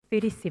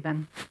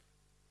37.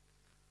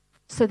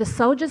 So the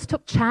soldiers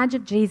took charge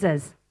of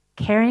Jesus.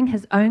 Carrying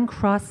his own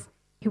cross,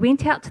 he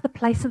went out to the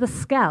place of the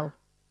skull,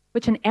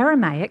 which in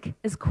Aramaic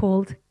is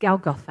called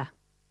Golgotha.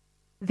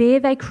 There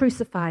they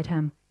crucified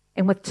him,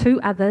 and with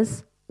 2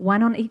 others,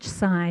 one on each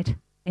side,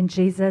 and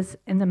Jesus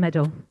in the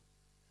middle.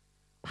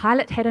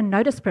 Pilate had a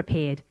notice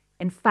prepared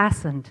and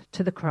fastened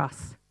to the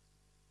cross.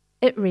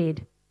 It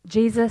read,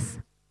 Jesus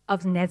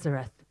of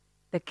Nazareth,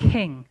 the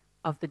King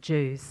of the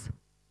Jews.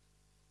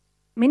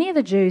 Many of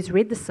the Jews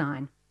read the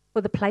sign,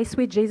 for the place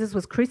where Jesus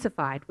was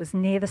crucified was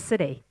near the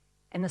city,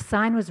 and the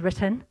sign was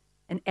written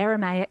in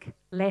Aramaic,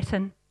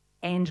 Latin,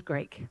 and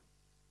Greek.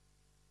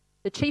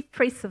 The chief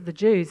priests of the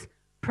Jews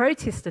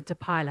protested to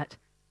Pilate,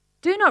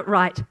 "Do not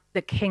write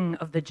the King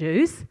of the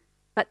Jews,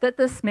 but that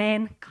this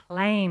man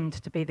claimed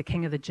to be the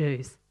King of the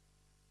Jews."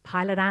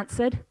 Pilate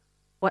answered,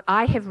 "What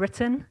I have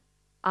written,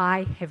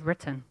 I have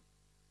written."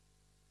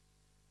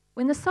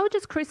 When the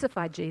soldiers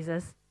crucified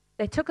Jesus,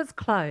 they took his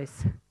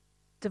clothes,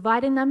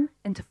 dividing them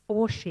into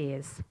 4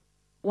 shares,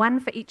 one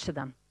for each of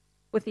them,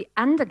 with the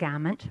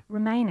undergarment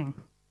remaining.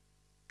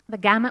 The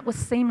garment was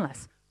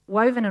seamless,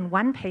 woven in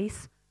one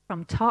piece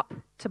from top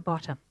to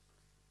bottom.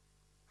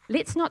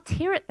 "Let's not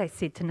tear it," they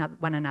said to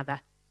one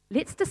another.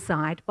 "Let's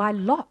decide by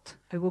lot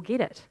who will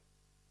get it."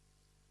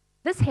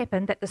 This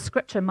happened that the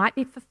scripture might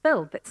be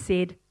fulfilled that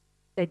said,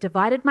 "They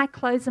divided my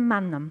clothes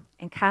among them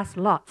and cast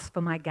lots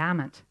for my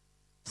garment."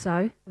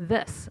 So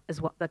this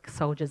is what the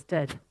soldiers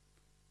did.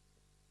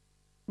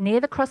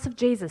 Near the cross of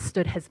Jesus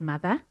stood his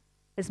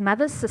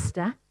mother's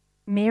sister,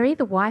 Mary,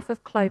 the wife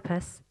of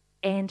Clopas,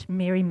 and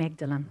Mary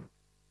Magdalene.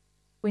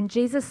 When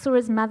Jesus saw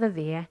his mother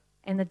there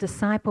and the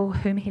disciple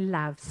whom he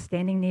loved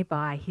standing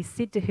nearby, he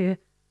said to her,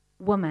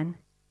 "Woman,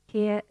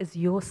 here is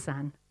your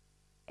son."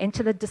 And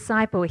to the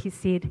disciple he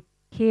said,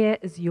 "Here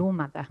is your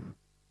mother."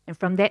 And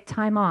from that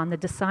time on, the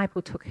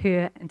disciple took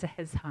her into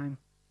his home.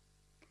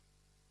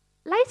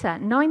 Later,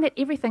 knowing that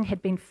everything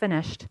had been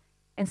finished,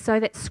 and so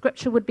that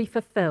scripture would be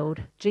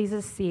fulfilled,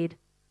 Jesus said,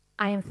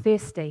 "I am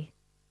thirsty."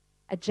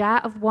 A jar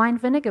of wine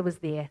vinegar was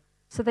there,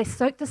 so they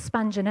soaked a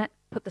sponge in it,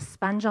 put the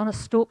sponge on a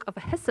stalk of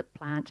a hyssop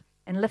plant,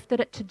 and lifted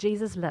it to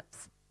Jesus'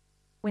 lips.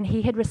 When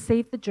he had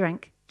received the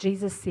drink,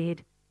 Jesus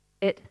said,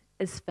 "It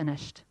is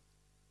finished."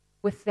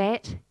 With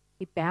that,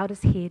 he bowed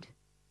his head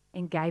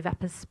and gave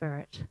up his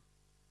spirit.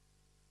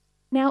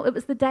 Now it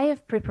was the day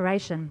of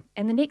preparation,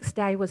 and the next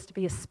day was to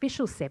be a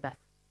special Sabbath.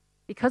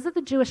 Because of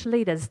the Jewish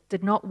leaders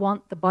did not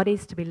want the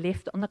bodies to be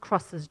left on the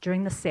crosses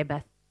during the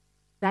Sabbath,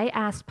 they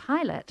asked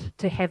Pilate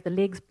to have the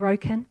legs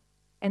broken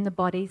and the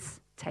bodies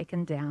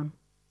taken down.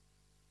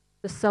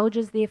 The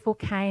soldiers therefore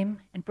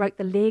came and broke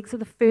the legs of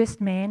the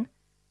first man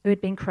who had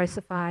been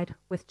crucified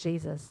with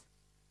Jesus,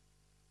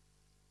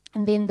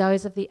 and then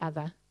those of the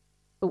other.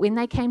 But when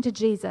they came to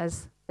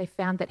Jesus, they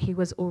found that he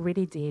was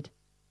already dead.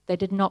 They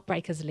did not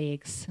break his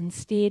legs.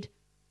 Instead,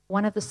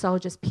 one of the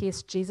soldiers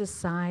pierced Jesus'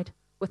 side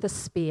with a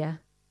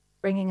spear,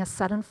 bringing a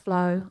sudden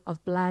flow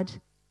of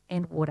blood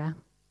and water.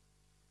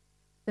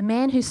 The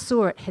man who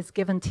saw it has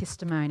given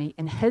testimony,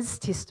 and his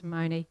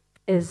testimony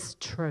is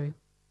true.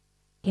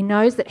 He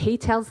knows that he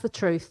tells the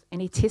truth,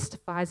 and he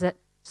testifies it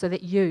so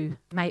that you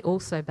may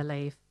also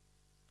believe.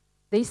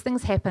 These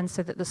things happened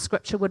so that the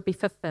scripture would be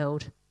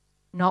fulfilled.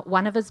 Not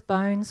one of his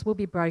bones will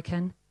be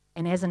broken,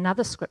 and as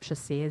another scripture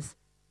says,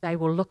 they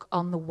will look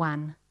on the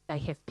one they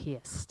have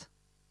pierced.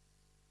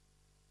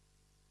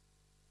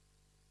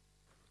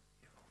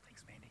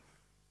 Thanks, Mandy.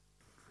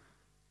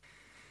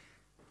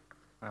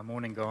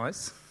 Morning,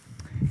 guys.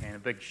 And a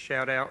big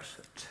shout out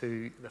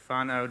to the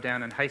whānau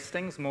down in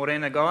Hastings.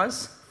 Morena,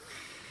 guys.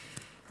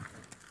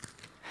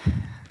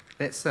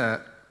 That's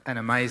an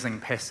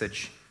amazing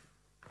passage.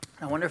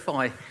 I wonder if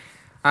I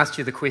asked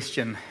you the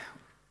question,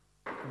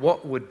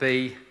 what would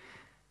be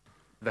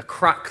the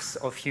crux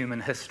of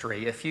human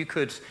history? If you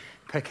could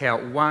pick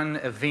out one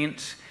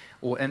event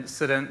or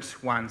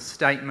incident, one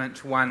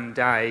statement, one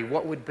day,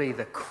 what would be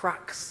the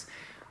crux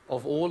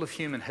of all of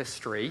human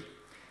history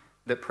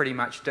that pretty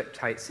much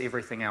dictates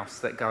everything else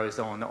that goes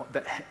on,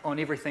 that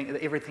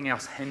everything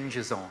else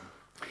hinges on?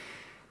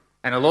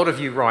 And a lot of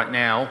you right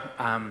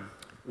now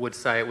would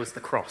say it was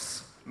the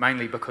cross,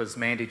 mainly because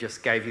Mandy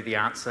just gave you the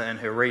answer in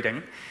her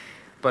reading.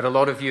 But a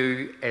lot of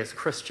you as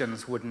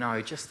Christians would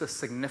know just the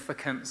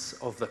significance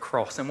of the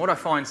cross. And what I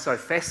find so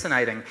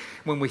fascinating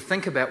when we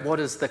think about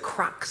what is the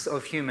crux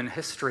of human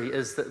history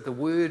is that the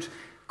word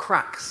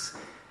crux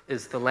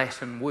is the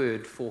Latin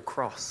word for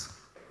cross.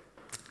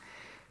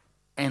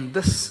 And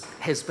this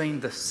has been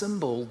the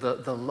symbol,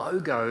 the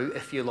logo,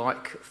 if you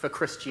like, for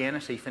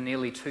Christianity for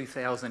nearly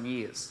 2,000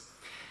 years.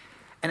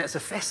 And it's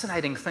a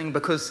fascinating thing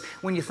because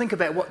when you think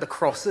about what the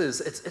cross is,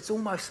 it's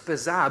almost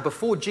bizarre.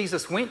 Before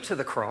Jesus went to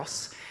the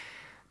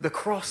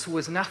cross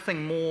was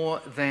nothing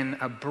more than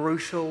a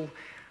brutal,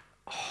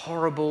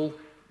 horrible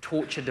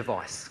torture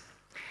device.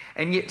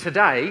 And yet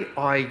today,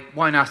 I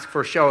won't ask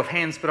for a show of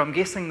hands, but I'm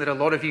guessing that a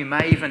lot of you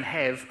may even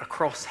have a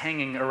cross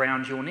hanging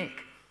around your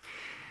neck.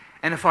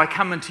 And if I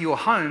come into your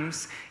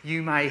homes,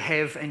 you may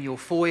have in your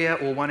foyer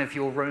or one of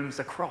your rooms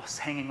a cross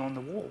hanging on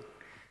the wall.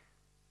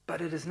 but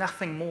it is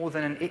nothing more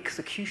than an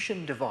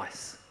execution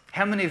device.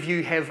 How many of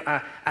you have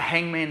a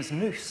hangman's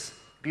noose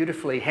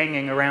beautifully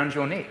hanging around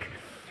your neck?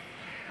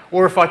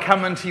 Or if I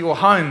come into your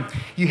home,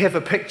 you have a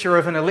picture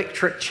of an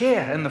electric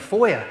chair in the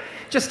foyer,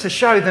 just to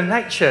show the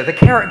nature, the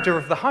character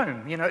of the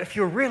home. You know, if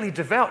you're really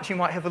devout, you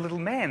might have a little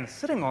man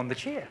sitting on the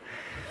chair.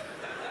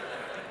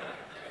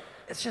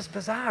 It's just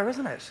bizarre,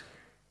 isn't it?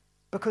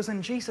 Because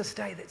in Jesus'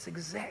 day, that's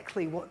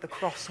exactly what the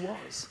cross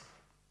was.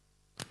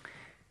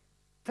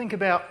 Think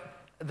about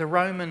the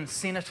Roman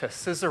senator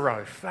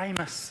Cicero,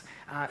 famous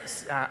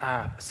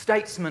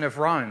statesman of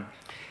Rome,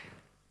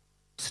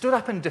 stood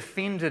up and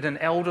defended an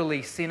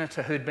elderly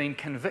senator who'd been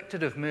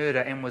convicted of murder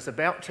and was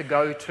about to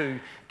go to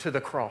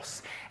the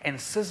cross. And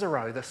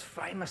Cicero, this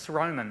famous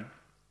Roman,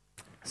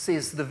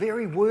 says the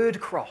very word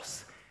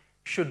cross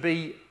should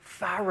be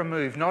far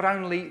removed, not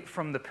only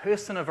from the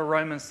person of a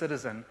Roman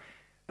citizen,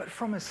 but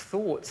from his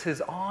thoughts,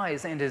 his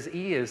eyes and his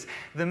ears.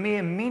 The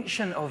mere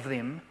mention of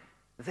them,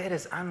 that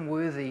is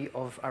unworthy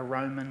of a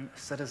Roman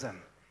citizen.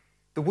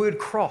 The word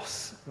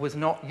cross was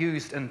not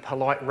used in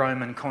polite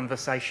Roman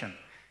conversation.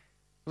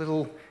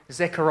 Little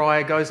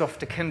Zechariah goes off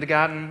to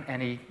kindergarten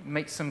and he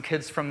meets some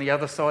kids from the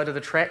other side of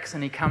the tracks,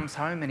 and he comes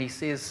home and he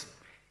says,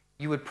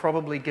 you would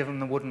probably give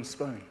him the wooden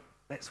spoon.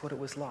 That's what it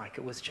was like.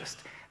 It was just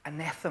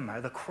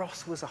anathema. The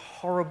cross was a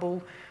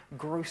horrible,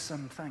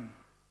 gruesome thing.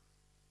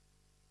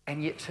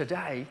 And yet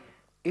today,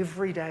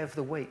 every day of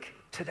the week,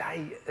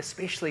 today,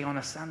 especially on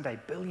a Sunday,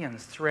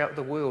 billions throughout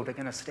the world are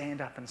going to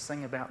stand up and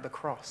sing about the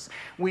cross.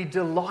 We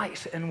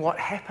delight in what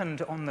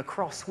happened on the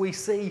cross. We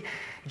see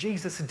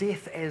Jesus'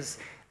 death as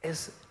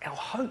our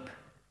hope.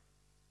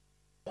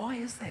 Why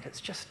is that?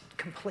 It's just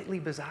completely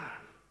bizarre.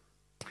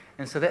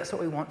 And so that's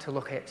what we want to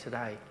look at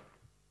today.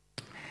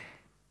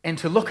 And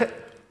to look at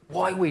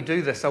why we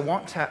do this, I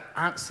want to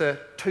answer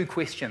two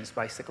questions,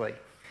 basically.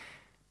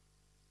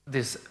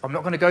 I'm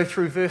not going to go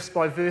through verse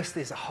by verse.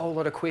 There's a whole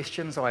lot of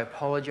questions. I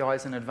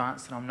apologise in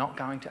advance that I'm not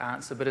going to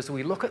answer. But as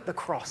we look at the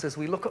cross, as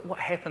we look at what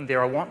happened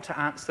there, I want to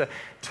answer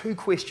two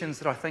questions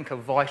that I think are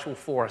vital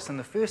for us. And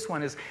the first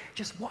one is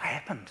just what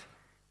happened?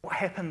 What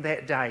happened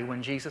that day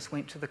when Jesus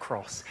went to the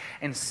cross?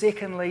 And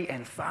secondly,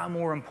 and far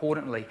more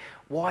importantly,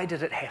 why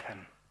did it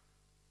happen?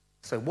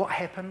 So what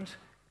happened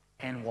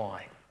and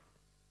why?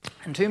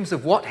 In terms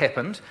of what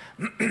happened,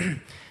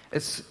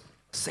 it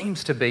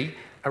seems to be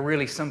a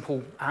really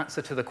simple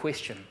answer to the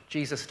question.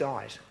 Jesus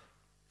died.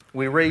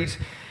 We read,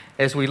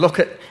 as we look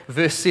at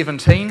verse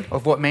 17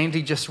 of what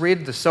Mandy just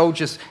read, the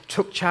soldiers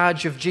took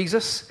charge of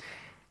Jesus.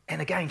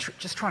 And again,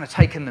 just trying to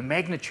take in the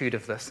magnitude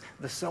of this,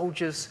 the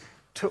soldiers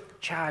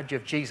took charge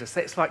of Jesus.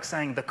 That's like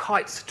saying the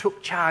kites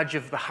took charge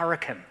of the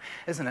hurricane,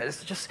 isn't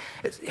it?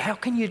 How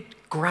can you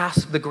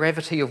grasp the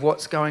gravity of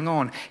what's going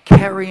on?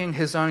 Carrying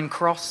his own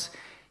cross,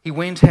 he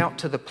went out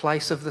to the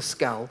place of the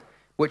skull,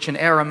 which in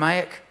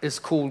Aramaic is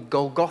called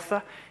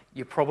Golgotha.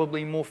 You're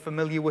probably more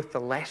familiar with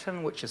the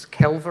Latin, which is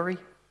Calvary.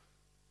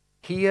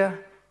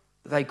 Here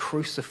they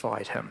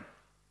crucified him,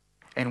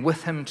 and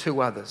with him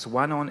two others,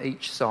 one on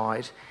each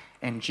side,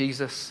 and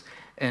Jesus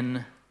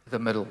in the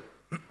middle.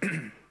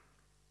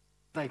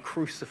 They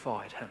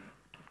crucified him.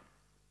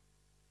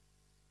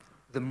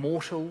 The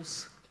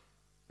mortals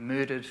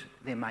murdered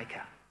their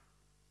maker.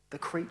 The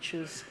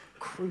creatures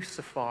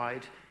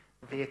crucified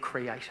their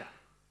creator.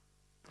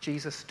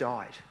 Jesus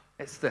died.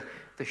 That's the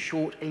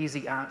short,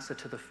 easy answer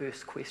to the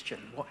first question.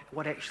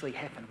 What actually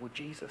happened? Well,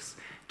 Jesus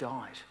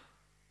died.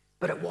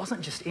 But it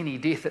wasn't just any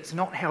death. It's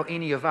not how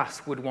any of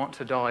us would want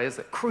to die, is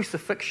it?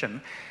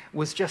 Crucifixion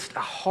was just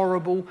a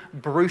horrible,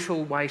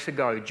 brutal way to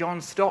go.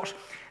 John Stott,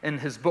 in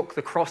his book,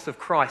 The Cross of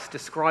Christ,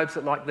 describes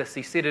it like this.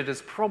 He said it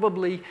is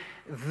probably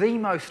the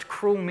most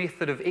cruel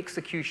method of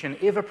execution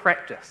ever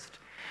practiced,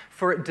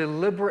 for it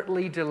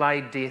deliberately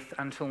delayed death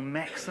until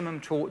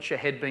maximum torture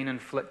had been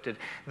inflicted.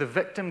 The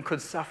victim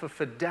could suffer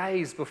for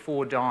days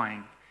before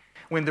dying.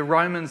 When the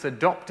Romans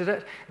adopted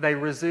it, they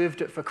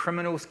reserved it for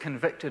criminals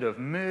convicted of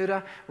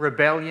murder,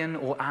 rebellion,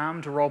 or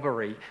armed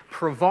robbery,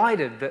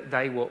 provided that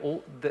they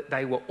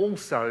were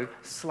also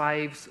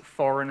slaves,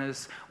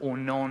 foreigners, or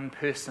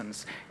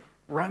non-persons.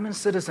 Roman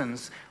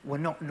citizens were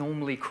not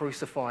normally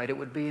crucified. It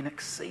would be an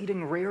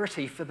exceeding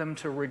rarity for them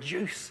to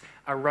reduce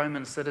a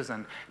Roman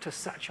citizen to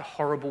such a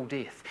horrible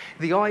death.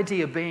 The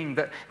idea being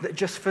that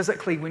just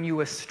physically, when you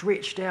were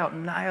stretched out,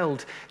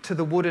 nailed to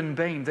the wooden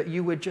beam, that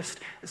you would just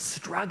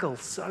struggle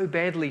so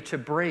badly to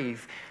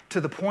breathe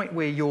to the point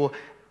where your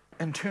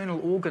internal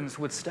organs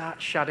would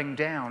start shutting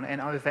down, and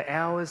over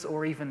hours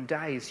or even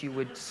days you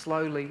would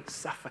slowly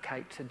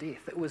suffocate to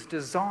death. It was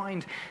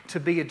designed to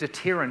be a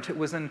deterrent. It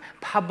was in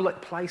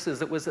public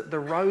places, it was at the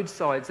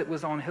roadsides, it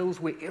was on hills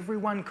where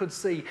everyone could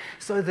see,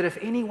 so that if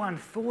anyone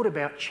thought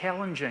about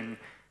challenging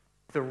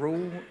the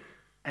rule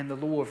and the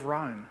law of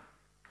Rome,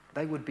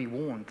 they would be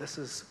warned, this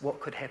is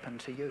what could happen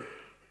to you.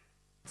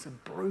 It's a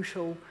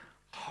brutal,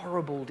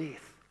 horrible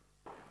death.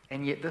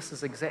 And yet this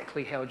is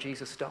exactly how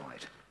Jesus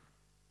died.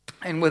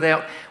 And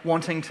without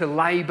wanting to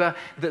labour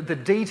the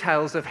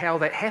details of how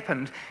that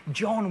happened,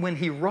 John, when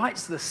he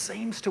writes this,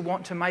 seems to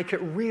want to make it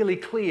really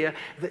clear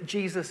that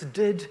Jesus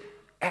did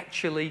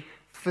actually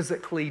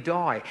physically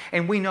die.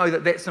 And we know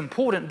that that's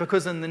important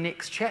because in the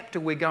next chapter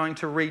we're going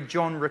to read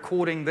John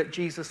recording that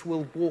Jesus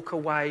will walk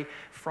away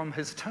from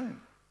his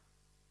tomb.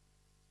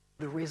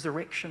 The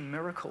resurrection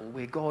miracle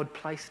where God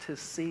placed his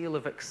seal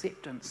of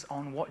acceptance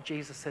on what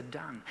Jesus had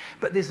done.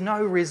 But there's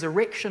no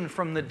resurrection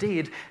from the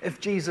dead if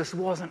Jesus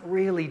wasn't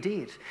really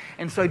dead.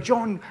 And so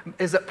John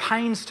is at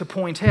pains to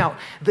point out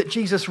that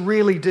Jesus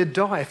really did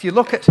die. If you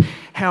look at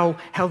how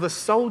the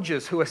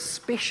soldiers who are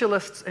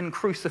specialists in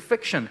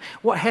crucifixion,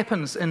 what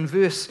happens in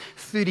verse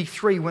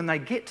 33 when they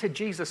get to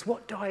Jesus,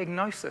 what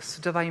diagnosis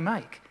do they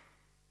make?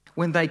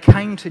 When they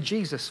came to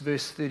Jesus,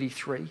 verse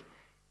 33,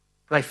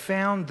 they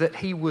found that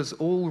he was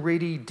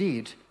already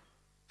dead,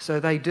 so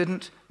they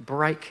didn't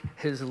break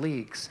his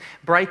legs.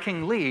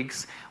 Breaking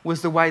legs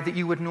was the way that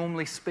you would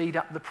normally speed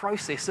up the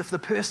process. If the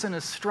person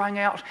is strung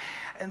out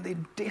and they're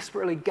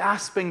desperately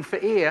gasping for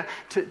air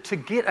to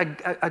get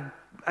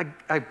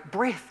a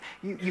breath,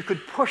 you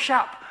could push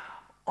up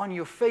on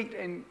your feet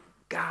and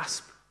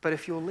gasp. But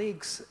if your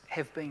legs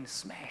have been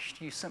smashed,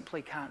 you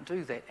simply can't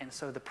do that. And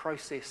so the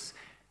process,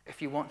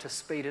 if you want to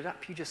speed it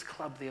up, you just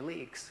club their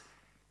legs.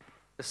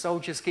 The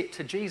soldiers get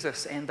to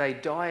Jesus and they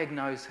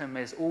diagnose him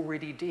as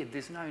already dead.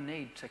 There's no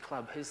need to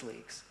club his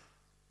legs.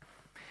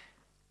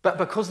 But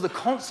because the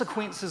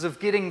consequences of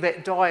getting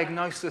that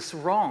diagnosis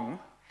wrong,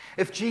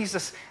 if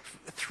Jesus,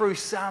 through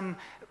some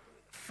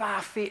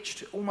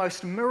far-fetched,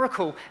 almost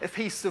miracle, if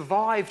he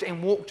survived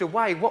and walked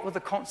away, what were the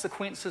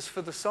consequences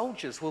for the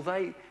soldiers? Well,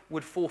 they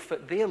would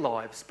forfeit their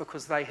lives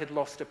because they had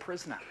lost a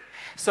prisoner.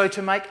 So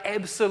to make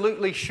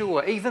absolutely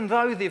sure, even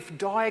though they've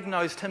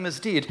diagnosed him as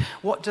dead,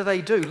 what do?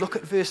 Look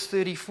at verse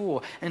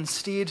 34.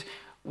 Instead,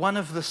 one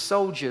of the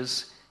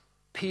soldiers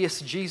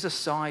pierced Jesus'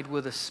 side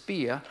with a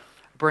spear,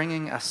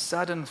 bringing a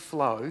sudden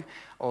flow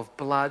of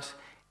blood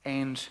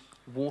and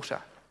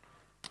water.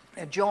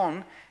 Now,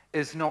 John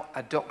is not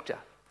a doctor,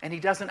 and he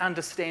doesn't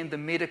understand the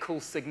medical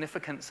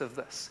significance of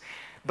this.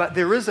 But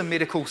there is a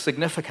medical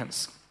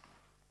significance.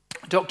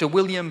 Dr.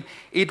 William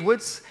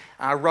Edwards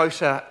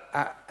wrote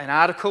an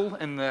article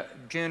in the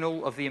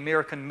Journal of the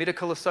American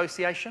Medical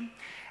Association,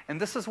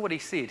 and this is what he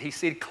said. He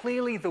said,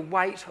 clearly the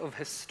weight of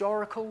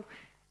historical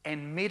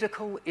and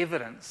medical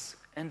evidence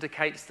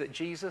indicates that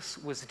Jesus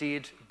was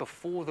dead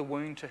before the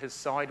wound to his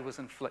side was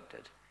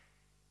inflicted,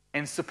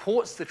 and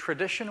supports the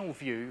traditional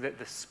view that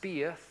the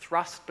spear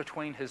thrust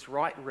between his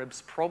right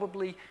ribs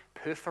probably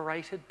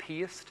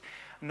pierced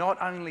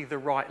not only the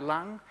right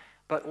lung,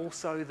 but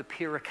also the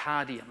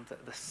pericardium,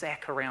 the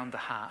sac around the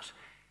heart,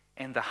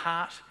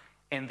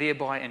 and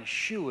thereby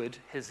ensured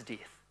his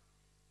death.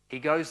 He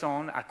goes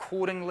on,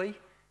 accordingly,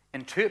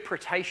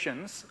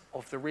 interpretations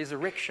of the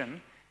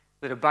resurrection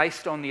that are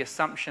based on the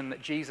assumption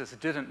that Jesus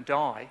didn't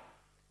die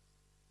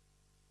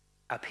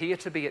appear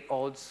to be at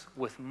odds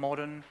with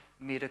modern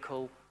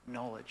medical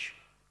knowledge.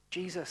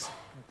 Jesus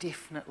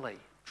definitely,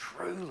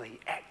 truly,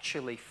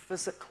 actually,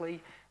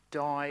 physically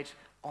died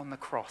on the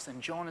cross,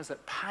 and John is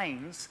at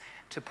pains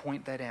to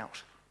point that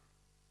out.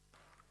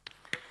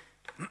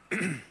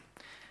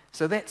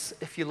 So that's,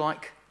 if you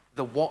like,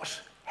 the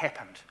what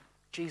happened.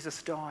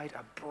 Jesus died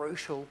a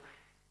brutal,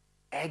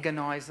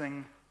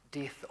 agonizing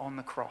death on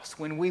the cross.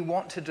 When we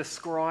want to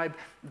describe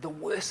the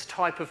worst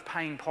type of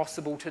pain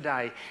possible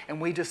today, and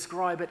we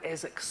describe it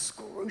as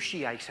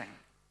excruciating,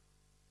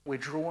 we're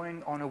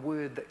drawing on a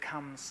word that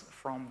comes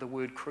from the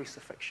word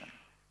crucifixion.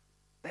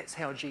 That's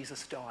how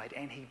Jesus died,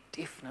 and he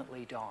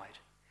definitely died.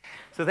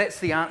 So that's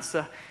the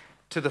answer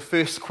to the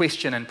first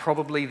question, and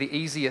probably the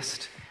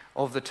easiest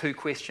of the two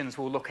questions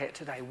we'll look at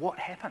today. What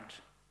happened?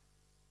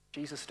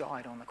 Jesus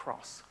died on the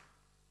cross.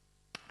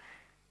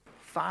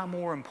 Far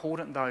more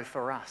important, though,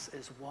 for us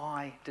is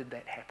why did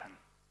that happen?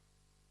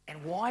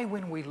 And why,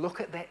 when we look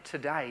at that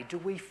today, do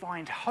we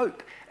find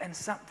hope in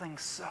something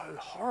so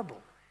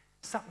horrible,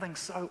 something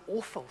so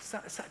awful,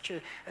 such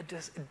a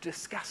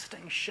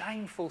disgusting,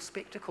 shameful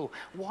spectacle?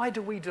 Why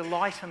do we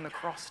delight in the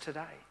cross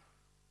today?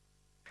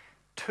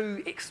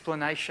 Two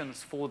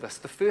explanations for this.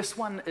 The first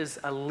one is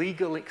a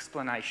legal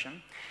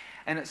explanation,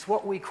 and it's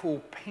what we call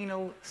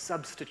penal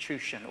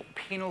substitution or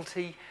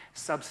penalty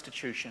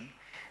substitution.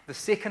 The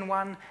second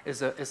one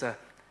is a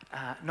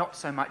not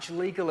so much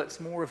legal, it's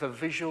more of a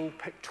visual,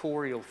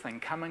 pictorial thing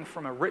coming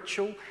from a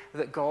ritual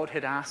that God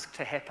had asked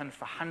to happen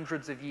for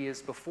hundreds of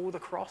years before the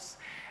cross,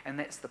 and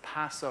that's the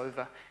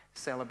Passover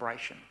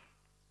celebration.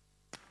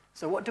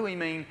 So what do we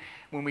mean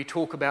when we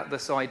talk about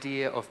this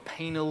idea of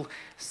penal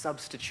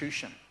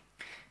substitution?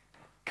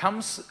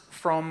 Comes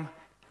from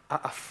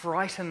a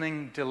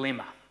frightening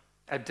dilemma,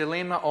 a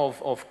dilemma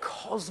of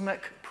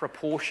cosmic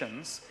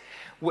proportions,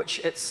 which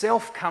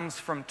itself comes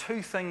from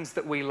two things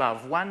that we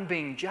love, one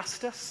being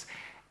justice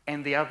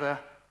and the other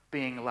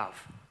being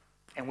love.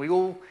 And we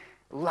all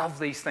love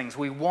these things.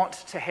 We want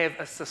to have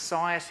a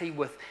society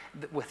with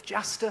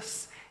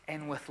justice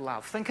and with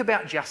love. Think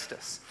about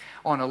justice.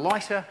 On a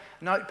lighter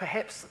note,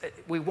 perhaps,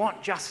 we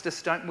want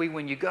justice, don't we?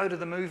 When you go to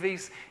the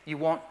movies, you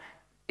want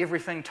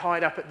everything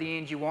tied up at the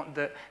end. You want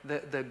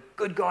the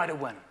good guy to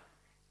win.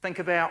 Think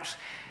about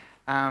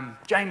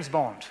James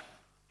Bond.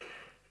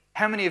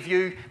 How many of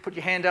you, put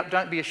your hand up,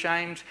 don't be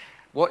ashamed,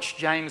 watch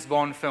James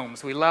Bond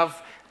films? We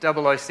love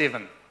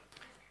 007.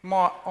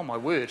 Oh my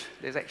word,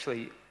 there's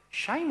actually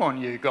shame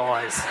on you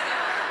guys.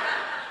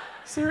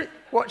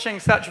 Watching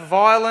such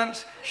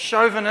violent,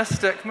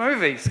 chauvinistic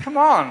movies. Come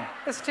on,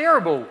 it's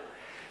terrible.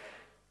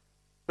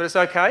 But it's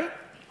okay.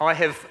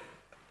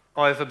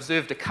 I've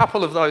observed a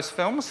couple of those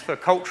films for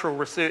cultural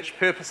research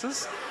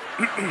purposes.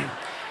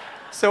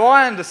 So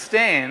I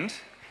understand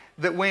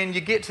that when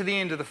you get to the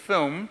end of the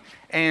film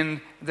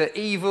and the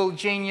evil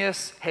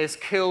genius has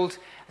killed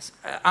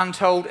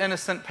untold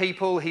innocent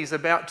people, he's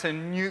about to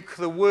nuke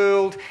the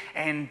world,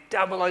 and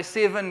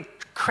 007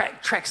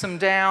 tracks him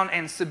down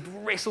and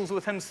wrestles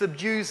with him,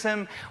 subdues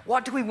him.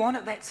 What do we want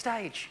at that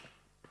stage?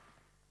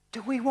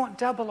 Do we want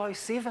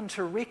 007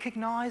 to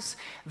recognise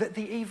that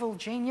the evil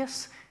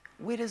genius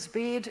wet his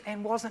bed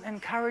and wasn't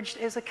encouraged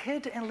as a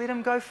kid and let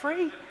him go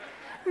free?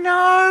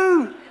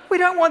 No, we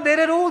don't want that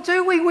at all,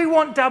 do we? We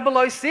want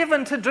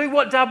 007 to do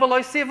what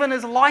 007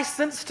 is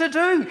licensed to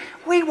do.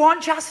 We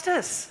want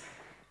justice.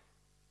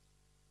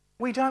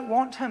 We don't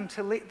want him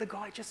to let the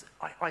guy just,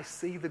 I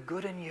see the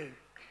good in you.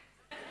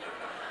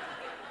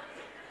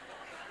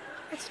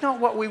 It's not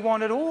what we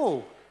want at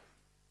all.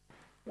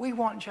 We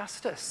want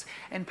justice.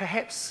 And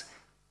perhaps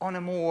on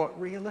a more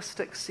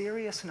realistic,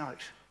 serious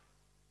note,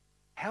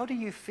 how do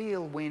you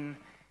feel when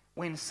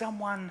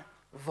someone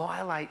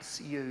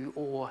violates you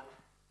or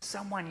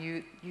someone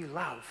you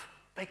love,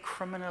 they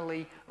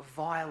criminally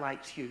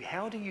violate you?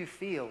 How do you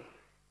feel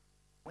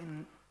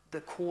when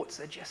the courts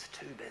are just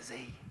too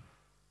busy?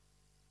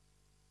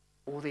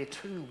 Or they're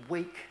too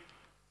weak?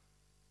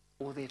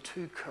 Or they're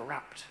too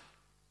corrupt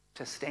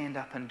to stand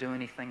up and do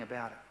anything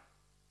about it?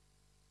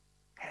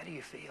 How do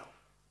you feel?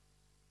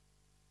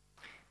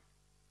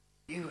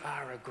 You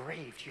are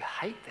aggrieved. You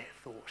hate that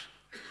thought.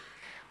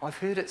 I've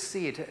heard it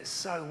said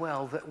so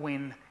well that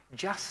when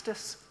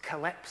justice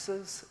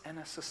collapses in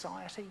a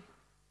society,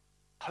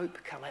 hope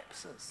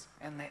collapses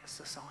in that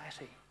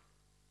society.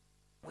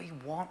 We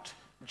want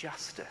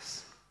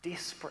justice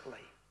desperately.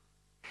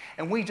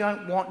 And we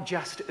don't want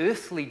just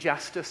earthly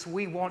justice,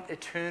 we want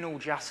eternal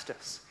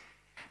justice.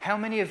 How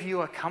many of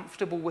you are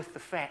comfortable with the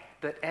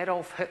fact that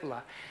Adolf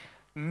Hitler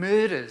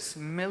murders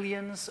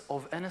millions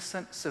of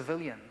innocent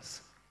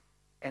civilians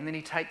and then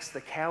he takes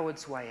the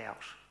coward's way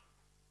out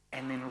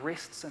and then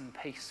rests in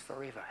peace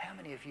forever? How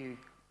many of you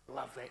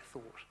love that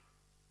thought?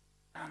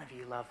 None of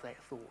you love that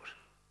thought.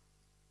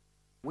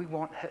 We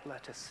want Hitler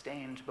to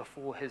stand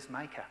before his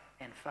maker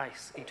and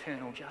face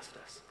eternal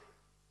justice.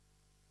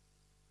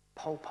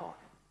 Pol Pot,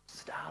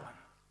 Stalin.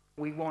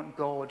 We want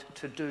God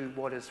to do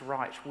what is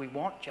right. We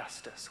want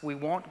justice. We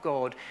want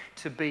God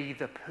to be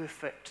the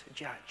perfect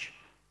judge.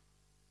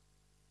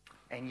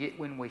 And yet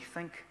when we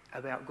think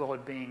about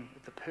God being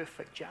the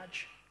perfect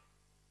judge,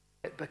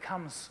 it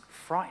becomes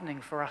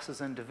frightening for us as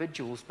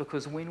individuals,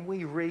 because when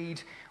we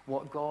read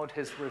what God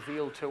has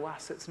revealed to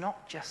us, it's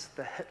not just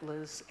the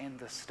Hitlers and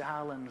the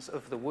Stalins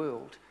of the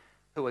world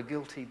who are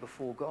guilty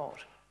before God.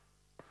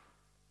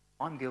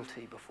 I'm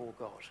guilty before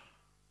God.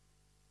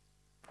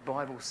 The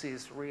Bible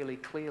says really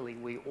clearly,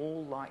 we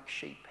all like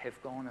sheep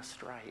have gone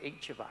astray.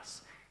 Each of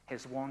us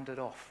has wandered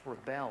off,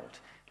 rebelled,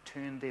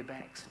 turned their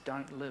backs,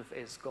 don't live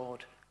as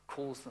God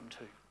calls them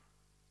to.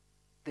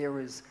 There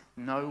is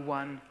no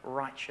one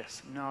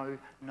righteous, no,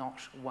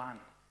 not one.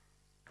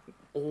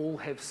 All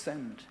have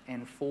sinned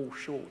and fall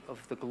short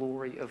of the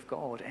glory of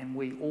God, and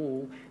we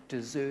all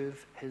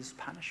deserve his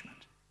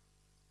punishment.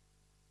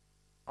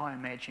 I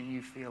imagine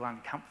you feel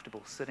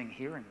uncomfortable sitting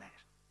hearing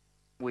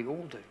that. We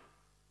all do.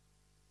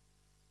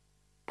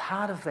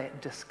 Part of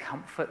that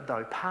discomfort,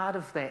 though, part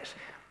of that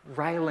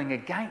railing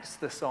against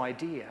this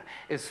idea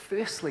is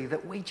firstly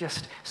that we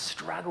just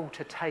struggle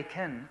to take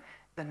in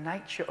the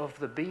nature of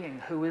the being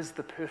who is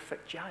the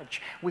perfect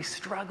judge. We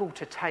struggle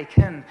to take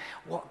in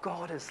what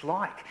God is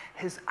like,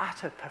 his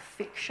utter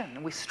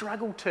perfection. We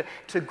struggle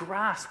to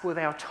grasp with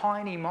our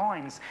tiny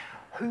minds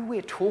who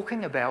we're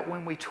talking about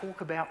when we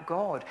talk about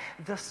God,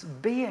 this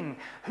being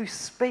who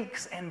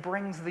speaks and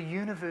brings the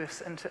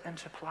universe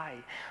into play,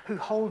 who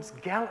holds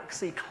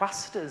galaxy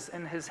clusters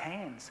in his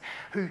hands,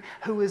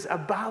 who is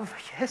above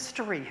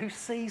history, who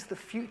sees the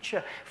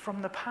future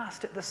from the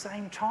past at the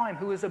same time,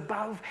 who is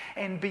above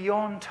and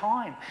beyond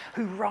time,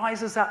 who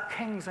rises up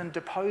kings and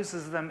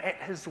deposes them at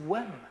his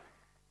whim,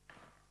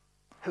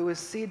 who is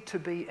said to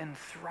be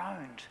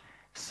enthroned,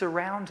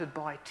 surrounded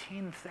by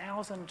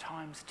 10,000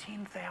 times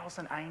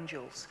 10,000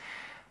 angels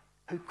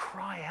who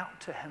cry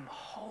out to him,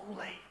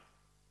 holy,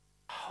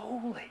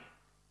 holy,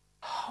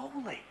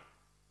 holy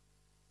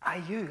are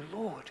you,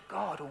 Lord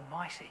God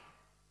Almighty.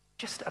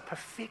 Just a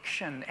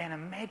perfection and a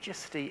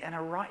majesty and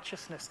a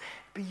righteousness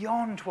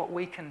beyond what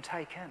we can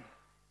take in.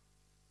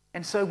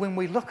 And so when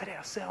we look at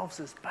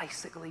ourselves as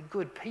basically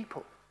good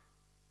people,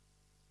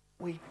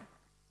 we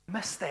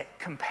miss that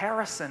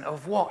comparison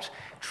of what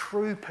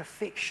true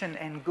perfection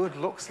and good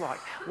looks like,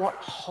 what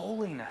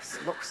holiness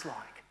looks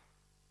like.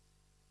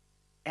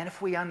 And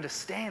if we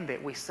understand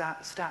that, we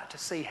start to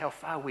see how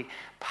far we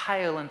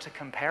pale into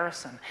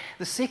comparison.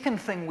 The second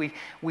thing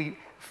we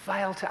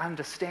fail to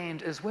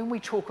understand is when we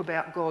talk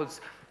about God's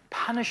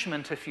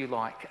punishment, if you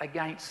like,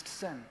 against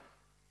sin.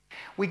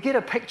 We get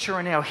a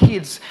picture in our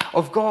heads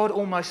of God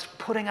almost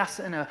putting us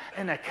in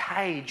a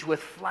cage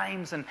with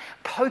flames and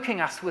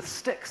poking us with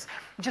sticks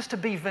just to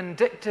be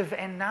vindictive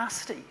and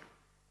nasty.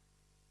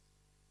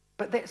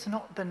 But that's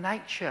not the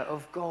nature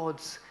of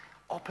God's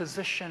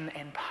opposition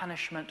and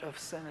punishment of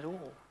sin at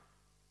all.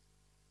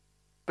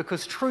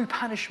 Because true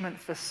punishment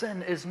for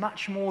sin is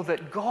much more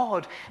that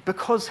God,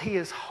 because he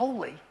is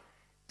holy,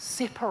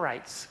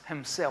 separates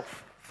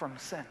himself from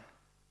sin.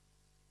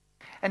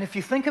 And if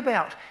you think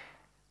about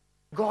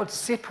God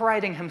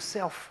separating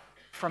himself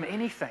from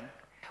anything,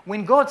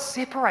 when God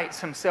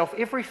separates himself,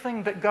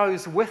 everything that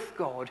goes with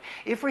God,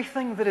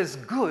 everything that is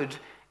good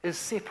is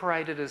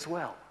separated as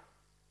well.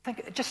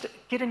 Just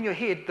get in your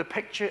head the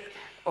picture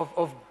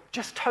of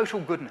just total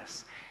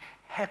goodness,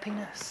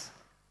 happiness,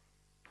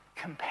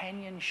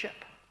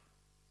 companionship,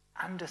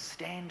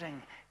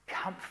 understanding,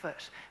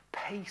 comfort,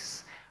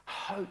 peace,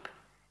 hope,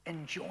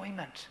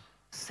 enjoyment,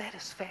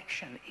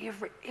 satisfaction.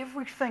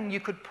 Everything you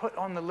could put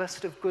on the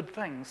list of good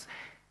things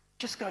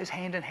just goes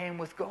hand in hand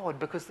with God,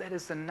 because that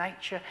is the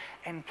nature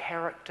and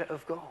character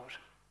of God.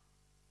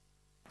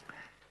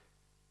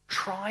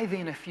 Try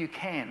then, if you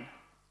can,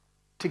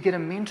 to get a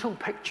mental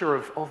picture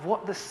of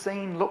what the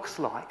scene looks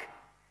like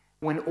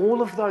when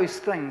all of those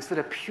things that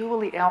are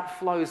purely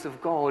outflows of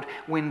God,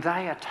 when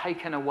they are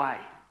taken away.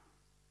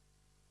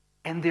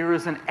 And there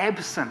is an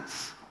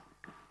absence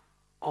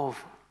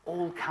of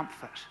all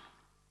comfort.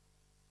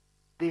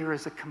 There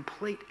is a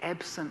complete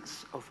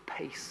absence of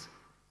peace.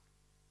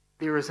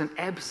 There is an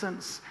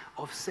absence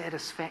of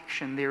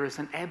satisfaction. There is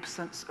an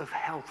absence of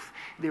health.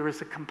 There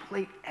is a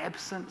complete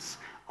absence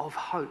of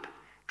hope.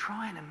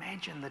 Try and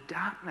imagine the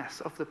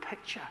darkness of the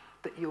picture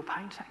that you're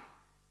painting.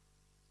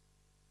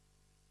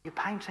 You're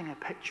painting a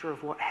picture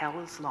of what hell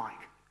is like.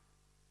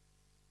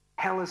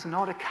 Hell is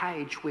not a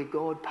cage where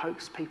God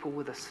pokes people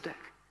with a stick.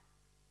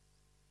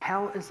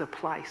 Hell is a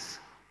place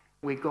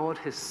where God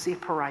has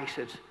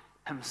separated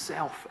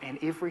himself and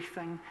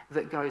everything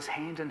that goes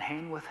hand in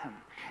hand with him.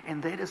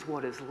 And that is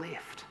what is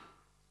left.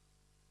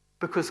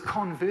 Because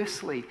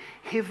conversely,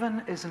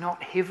 heaven is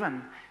not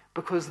heaven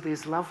because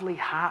there's lovely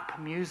harp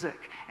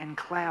music and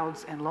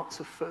clouds and lots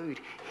of food.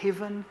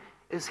 Heaven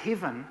is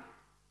heaven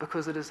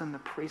because it is in the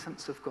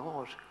presence of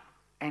God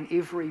and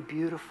every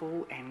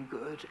beautiful and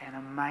good and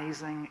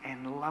amazing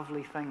and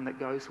lovely thing that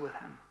goes with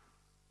him.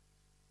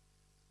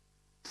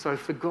 So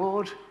for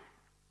God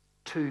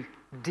to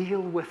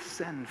deal with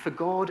sin, for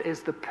God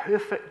as the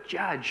perfect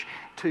judge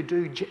to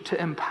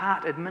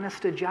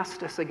administer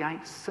justice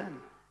against sin,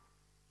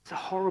 it's a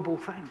horrible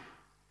thing.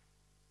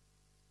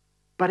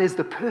 But as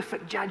the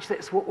perfect judge,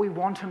 that's what we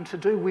want him to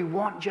do. We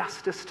want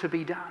justice to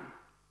be done.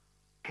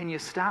 Can you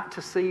start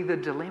to see the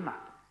dilemma?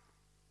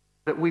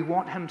 That we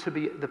want him to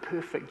be the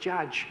perfect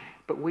judge,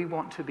 but we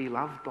want to be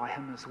loved by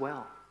him as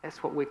well.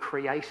 That's what we're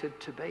created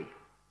to be.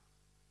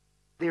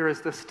 There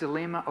is this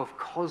dilemma of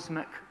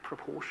cosmic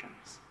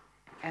proportions,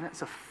 and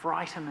it's a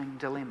frightening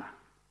dilemma.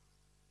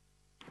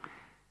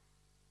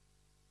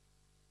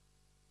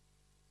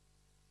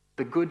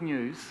 The good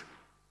news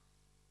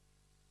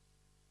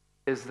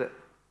is that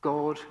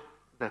God,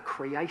 the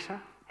Creator,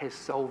 has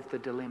solved the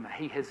dilemma.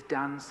 He has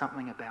done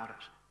something about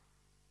it.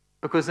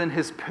 Because in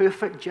his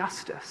perfect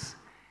justice,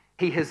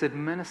 he has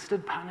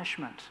administered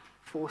punishment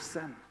for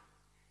sin.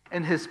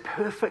 In his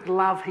perfect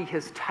love, he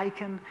has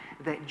taken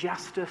that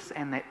justice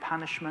and that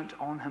punishment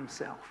on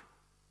himself.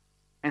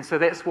 And so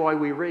that's why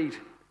we read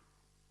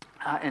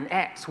in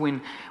Acts,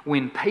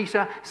 when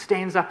Peter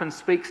stands up and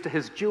speaks to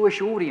his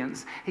Jewish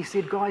audience, he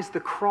said, guys,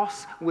 the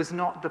cross was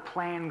not the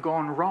plan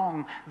gone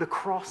wrong. The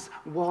cross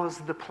was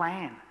the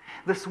plan.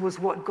 This was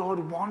what God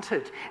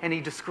wanted. And he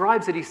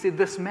describes it. He said,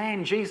 this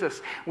man,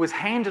 Jesus, was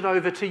handed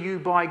over to you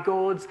by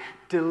God's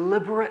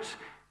deliberate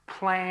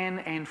plan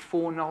and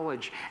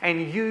foreknowledge.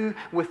 And you,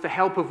 with the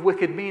help of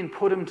wicked men,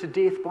 put him to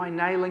death by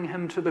nailing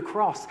him to the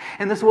cross.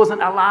 And this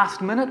wasn't a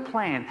last-minute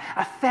plan.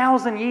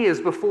 1,000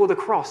 years before the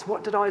cross,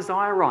 what did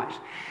Isaiah write?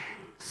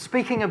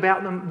 Speaking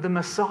about the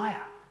Messiah.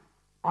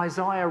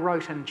 Isaiah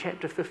wrote in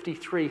chapter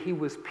 53, he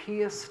was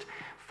pierced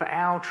for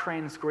our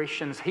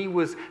transgressions. He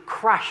was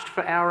crushed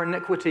for our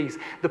iniquities.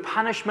 The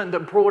punishment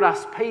that brought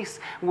us peace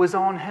was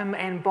on him,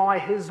 and by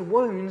his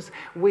wounds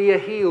we are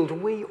healed.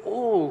 We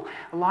all,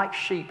 like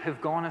sheep,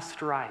 have gone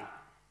astray.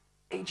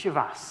 Each of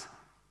us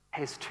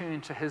has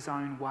turned to his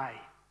own way,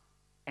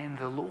 and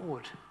the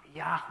Lord,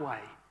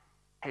 Yahweh,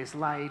 has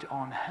laid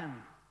on him,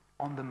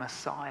 on the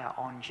Messiah,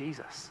 on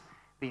Jesus,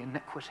 the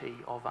iniquity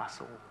of us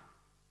all.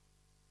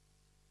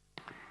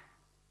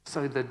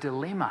 So the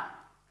dilemma,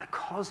 the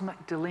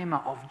cosmic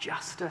dilemma of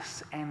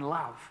justice and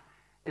love,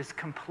 is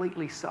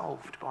completely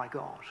solved by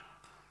God.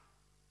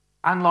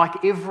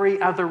 Unlike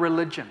every other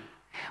religion,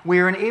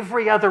 where in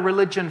every other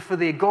religion for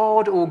their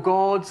god or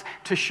gods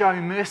to show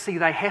mercy,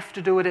 they have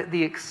to do it at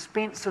the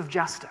expense of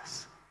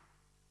justice.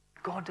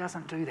 God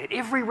doesn't do that.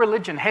 Every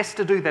religion has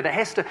to do that. It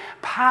has to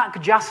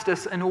park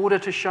justice in order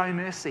to show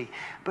mercy.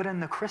 But in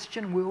the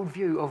Christian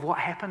worldview of what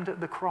happened at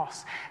the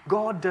cross,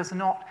 God does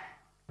not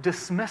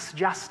dismiss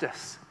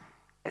justice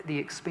at the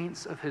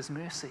expense of his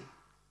mercy.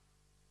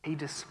 He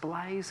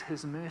displays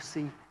his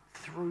mercy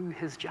through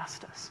his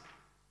justice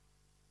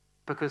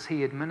because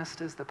he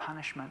administers the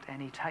punishment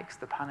and he takes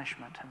the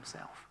punishment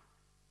himself.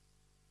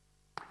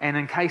 And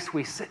in case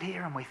we sit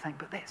here and we think,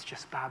 but that's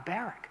just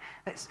barbaric.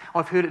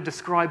 I've heard it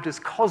described as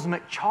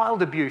cosmic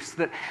child abuse,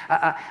 that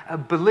a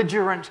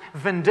belligerent,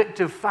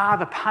 vindictive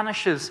father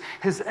punishes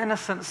his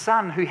innocent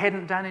son who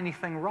hadn't done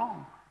anything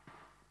wrong.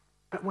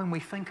 But when we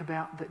think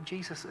about that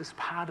Jesus is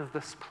part of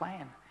this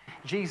plan,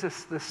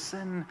 Jesus, the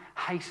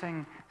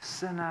sin-hating,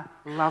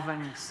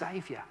 sinner-loving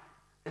Saviour,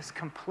 is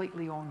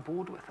completely on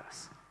board with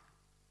us.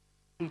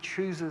 He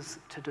chooses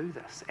to do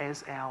this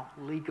as our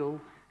legal,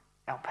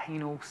 our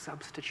penal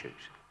substitute.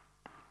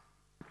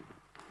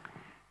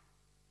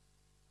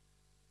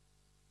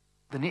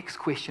 The next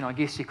question I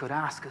guess you could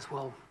ask is,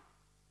 well,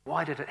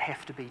 why did it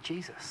have to be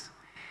Jesus?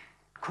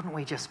 Couldn't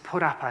we just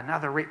put up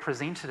another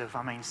representative?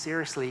 I mean,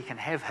 seriously, you can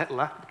have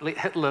Hitler. Let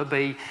Hitler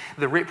be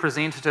the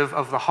representative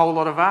of the whole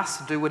lot of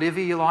us. Do whatever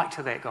you like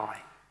to that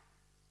guy.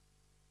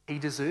 He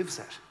deserves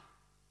it.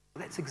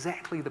 That's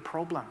exactly the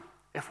problem.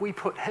 If we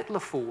put Hitler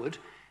forward,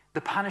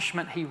 the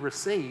punishment he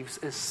receives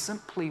is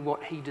simply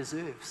what he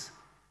deserves.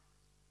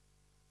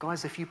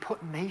 Guys, if you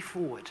put me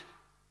forward,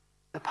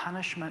 the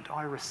punishment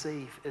I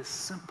receive is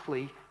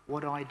simply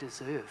what I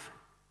deserve.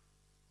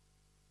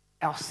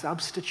 Our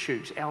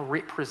substitute, our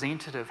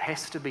representative,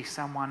 has to be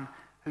someone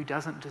who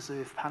doesn't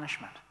deserve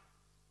punishment.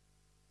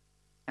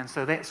 And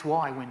so that's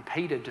why when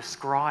Peter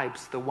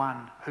describes the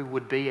one who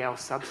would be our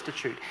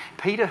substitute,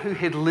 Peter who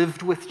had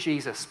lived with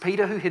Jesus,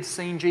 Peter who had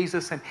seen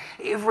Jesus in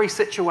every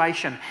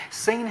situation,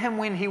 seen him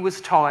when he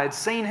was tired,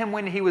 seen him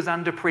when he was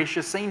under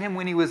pressure, seen him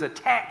when he was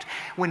attacked,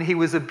 when he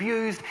was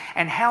abused,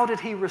 and how did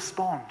he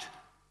respond?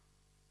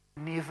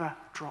 Never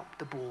dropped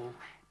the ball,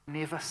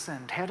 never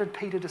sinned. How did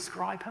Peter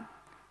describe him?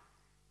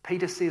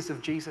 Peter says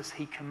of Jesus,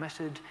 he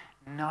committed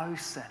no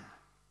sin,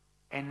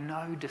 and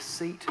no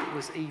deceit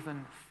was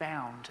even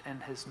found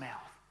in his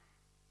mouth.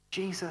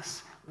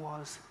 Jesus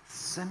was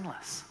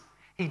sinless.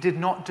 He did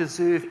not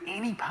deserve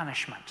any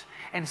punishment.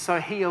 And so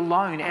he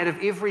alone, out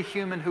of every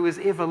human who has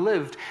ever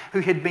lived,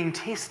 who had been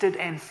tested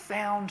and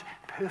found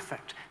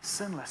perfect,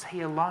 sinless,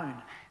 he alone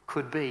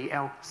could be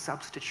our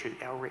substitute,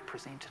 our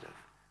representative.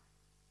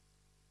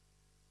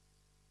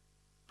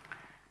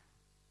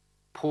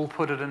 Paul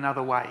put it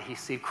another way. He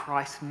said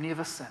Christ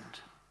never sinned,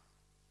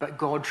 but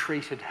God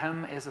treated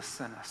him as a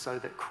sinner so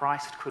that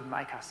Christ could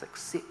make us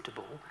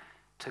acceptable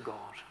to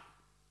God.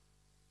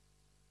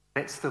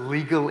 That's the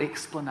legal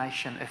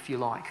explanation, if you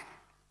like,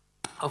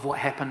 of what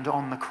happened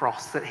on the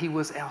cross, that he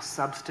was our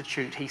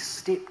substitute. He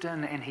stepped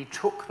in and he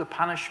took the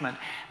punishment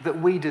that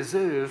we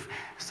deserve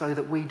so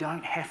that we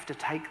don't have to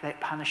take that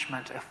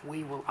punishment if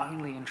we will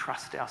only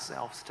entrust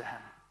ourselves to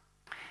him.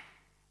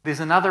 There's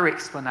another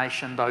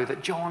explanation, though,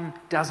 that John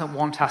doesn't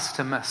want us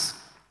to miss.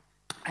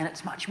 And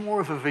it's much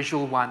more of a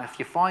visual one. If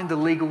you find the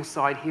legal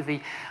side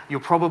heavy, you'll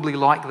probably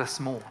like this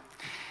more.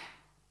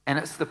 And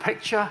it's the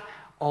picture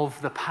of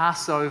the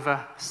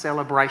Passover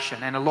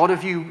celebration. And a lot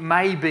of you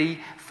may be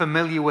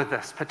familiar with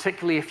this,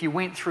 particularly if you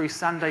went through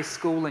Sunday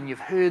school and you've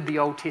heard the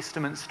Old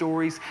Testament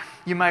stories.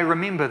 You may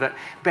remember that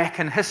back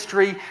in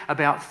history,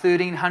 about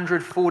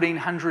 1300,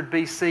 1400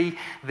 BC,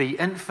 the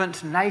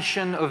infant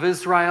nation of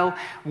Israel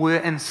were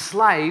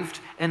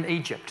enslaved in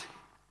Egypt.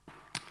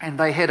 And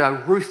they had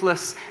a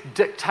ruthless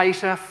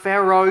dictator,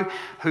 Pharaoh,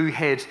 who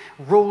had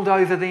ruled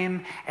over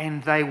them,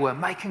 and they were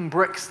making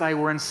bricks, they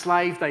were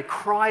enslaved. They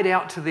cried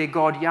out to their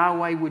God,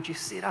 Yahweh, would you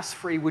set us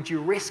free? Would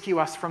you rescue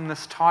us from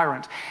this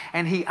tyrant?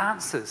 And he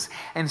answers.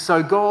 And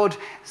so God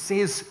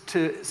sends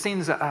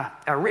a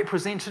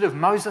representative,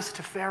 Moses,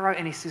 to Pharaoh,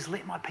 and he says,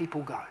 let my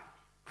people go.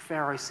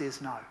 Pharaoh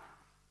says no.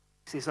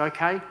 He says,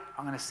 okay,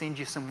 I'm going to send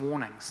you some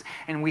warnings.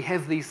 And we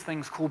have these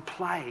things called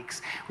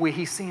plagues, where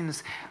he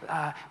sends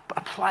a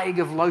plague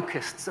of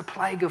locusts, a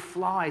plague of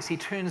flies. He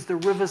turns the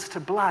rivers to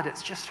blood.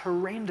 It's just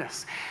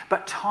horrendous.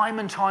 But time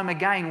and time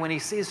again, when he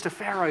says to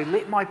Pharaoh,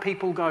 let my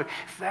people go,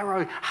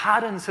 Pharaoh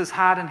hardens his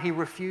heart and he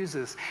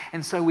refuses.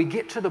 And so we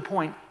get to the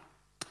point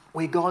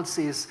where God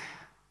says,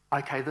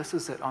 okay, this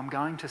is it. I'm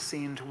going to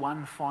send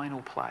one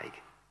final plague,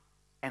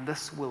 and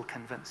this will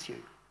convince you.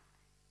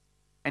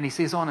 And he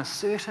says, on a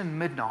certain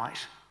midnight,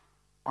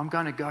 I'm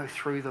going to go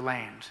through the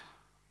land.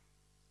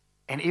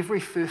 And every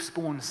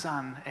firstborn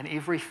son in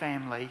every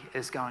family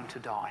is going to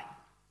die.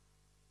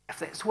 If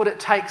that's what it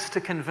takes to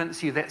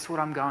convince you, that's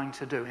what I'm going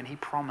to do. And he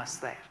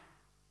promised that.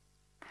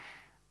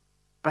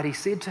 But he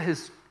said to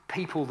his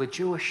people, the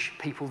Jewish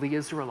people, the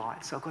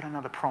Israelites, I've got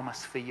another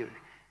promise for you.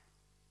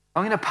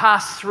 I'm going to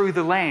pass through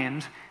the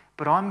land,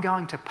 but I'm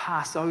going to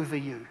pass over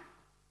you.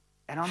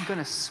 And I'm going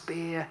to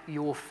spare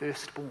your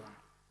firstborn.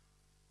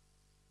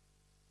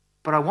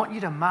 But I want you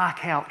to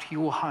mark out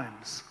your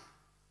homes.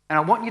 And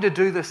I want you to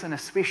do this in a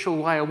special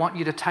way. I want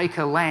you to take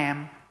a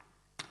lamb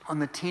on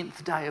the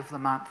 10th day of the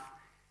month.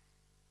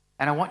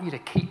 And I want you to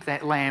keep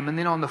that lamb. And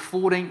then on the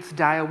 14th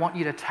day, I want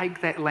you to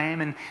take that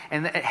lamb,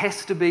 and it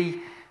has to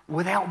be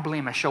without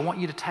blemish. I want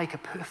you to take a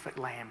perfect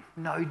lamb,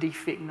 no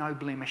defect, no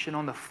blemish. And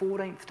on the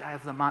 14th day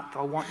of the month,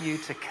 I want you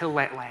to kill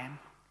that lamb.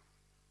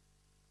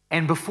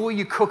 And before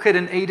you cook it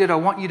and eat it, I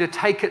want you to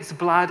take its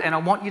blood, and I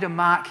want you to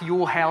mark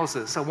your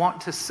houses. I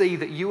want to see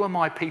that you are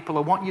my people.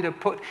 I want you to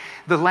put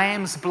the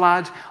lamb's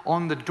blood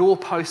on the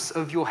doorposts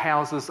of your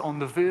houses, on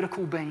the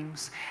vertical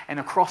beams, and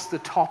across the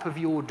top of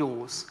your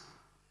doors.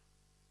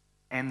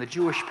 And the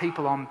Jewish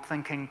people, I'm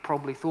thinking,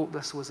 probably thought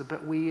this was a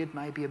bit weird,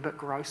 maybe a bit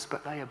gross,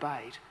 but they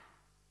obeyed.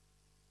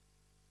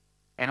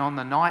 And on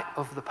the night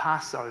of the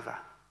Passover,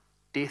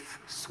 death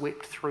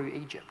swept through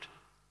Egypt.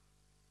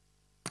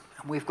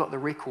 And we've got the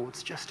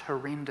records, just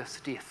horrendous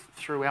death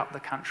throughout the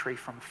country,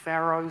 from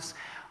Pharaoh's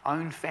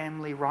own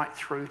family right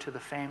through to the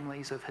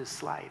families of his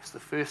slaves. The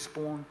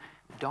firstborn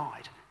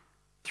died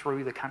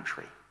through the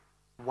country,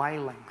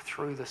 wailing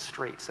through the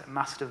streets. It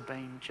must have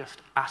been just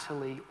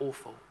utterly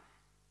awful.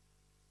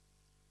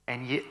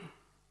 And yet,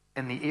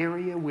 in the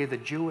area where the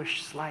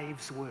Jewish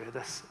slaves were,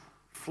 this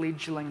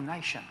fledgling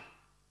nation,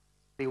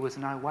 there was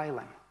no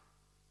wailing,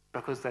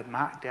 because they'd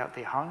marked out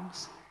their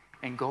homes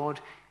and God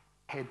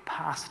had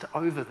passed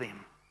over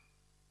them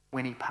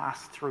when he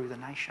passed through the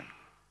nation,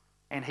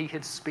 and he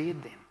had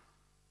spared them.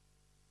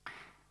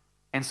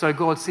 And so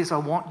God says, I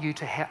want you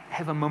to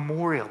have a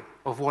memorial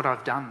of what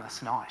I've done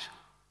this night.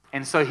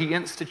 And so he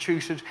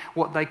instituted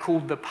what they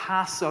called the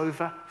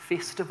Passover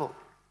festival.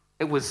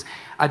 It was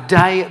a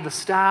day at the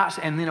start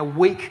and then a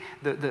week,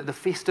 the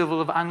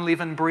festival of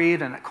unleavened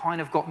bread, and it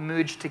kind of got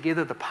merged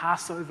together, the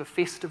Passover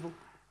festival.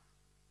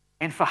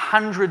 And for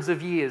hundreds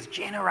of years,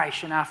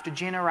 generation after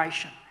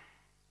generation,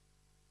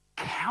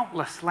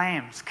 countless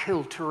lambs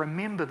killed to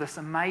remember this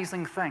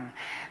amazing thing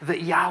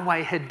that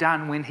Yahweh had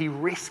done when he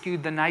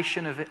rescued the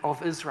nation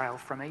of Israel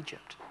from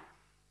Egypt.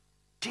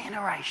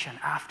 Generation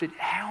after,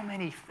 how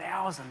many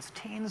thousands,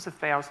 tens of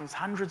thousands,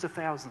 hundreds of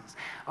thousands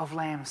of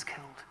lambs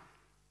killed.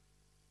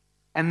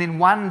 And then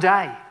one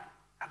day,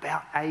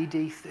 about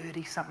AD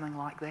 30, something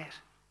like that,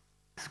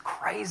 this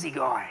crazy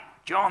guy,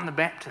 John the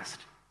Baptist,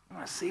 you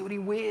want to see what he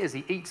wears?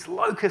 He eats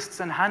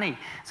locusts and honey.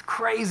 It's a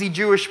crazy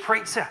Jewish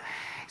preacher.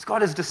 He's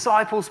got his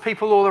disciples,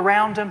 people all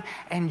around him,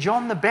 and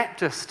John the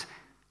Baptist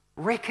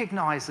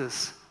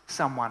recognizes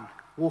someone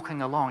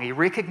walking along. He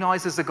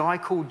recognizes a guy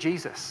called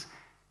Jesus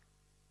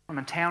from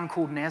a town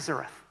called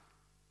Nazareth,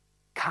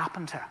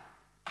 carpenter.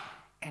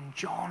 And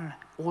John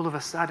all of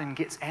a sudden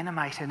gets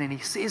animated and he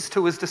says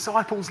to his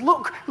disciples,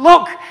 look,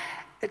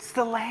 it's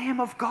the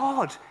Lamb of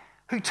God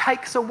who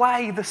takes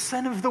away the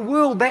sin of the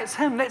world. That's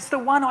him. That's the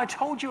one I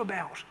told you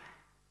about.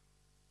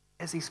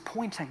 As he's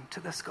pointing to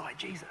this guy,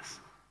 Jesus.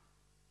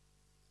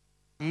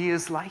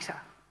 Years later, a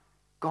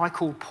guy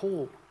called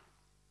Paul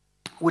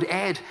would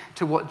add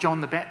to what John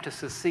the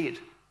Baptist has said.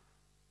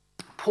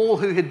 Paul,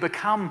 who had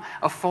become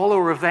a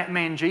follower of that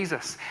man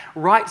Jesus,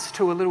 writes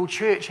to a little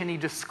church and he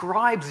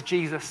describes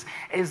Jesus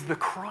as the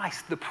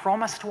Christ, the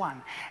promised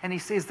one. And he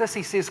says this,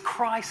 he says,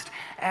 Christ,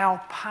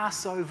 our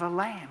Passover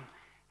lamb,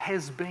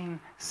 has been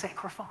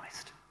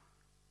sacrificed.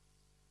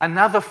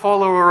 Another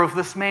follower of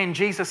this man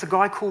Jesus, a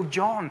guy called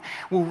John,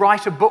 will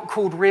write a book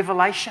called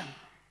Revelation,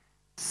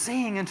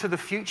 seeing into the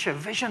future,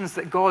 visions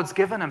that God's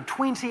given him.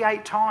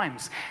 28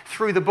 times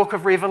through the book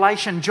of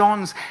Revelation,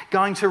 John's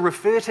going to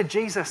refer to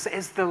Jesus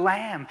as the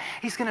Lamb.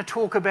 He's going to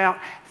talk about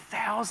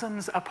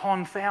thousands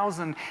upon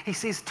thousands. He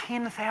says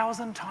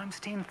 10,000 times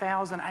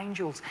 10,000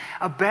 angels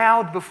are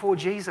bowed before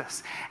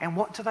Jesus. And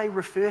what do they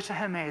refer to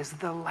him as?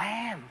 The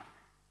Lamb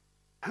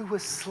who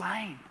was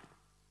slain.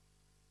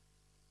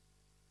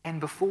 And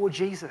before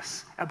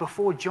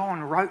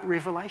John wrote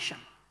Revelation,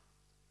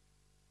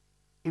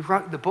 he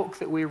wrote the book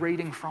that we're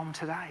reading from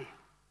today.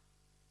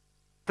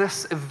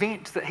 This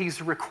event that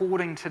he's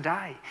recording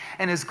today.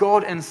 And as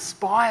God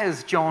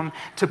inspires John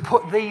to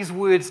put these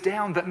words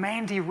down that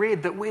Mandy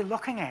read, that we're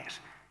looking at,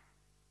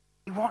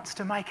 he wants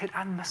to make it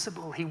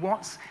unmissable. He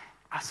wants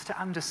us to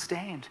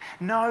understand.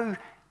 No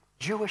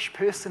Jewish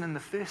person in the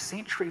first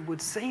century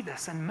would see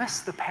this and miss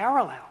the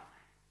parallel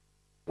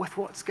with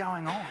what's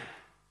going on.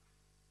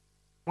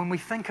 When we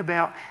think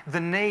about the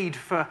need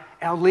for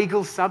our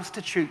legal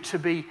substitute to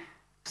be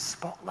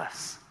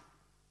spotless,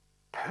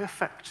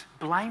 perfect,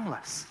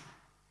 blameless,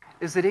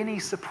 is it any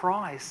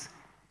surprise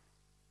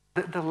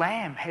that the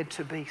Lamb had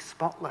to be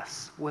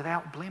spotless,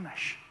 without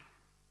blemish?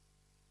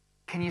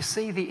 Can you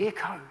see the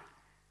echo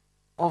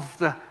of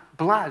the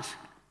blood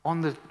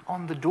on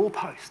the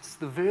doorposts,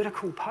 the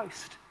vertical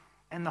post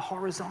and the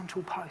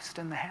horizontal post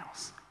in the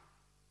house?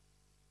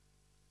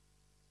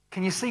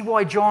 Can you see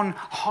why John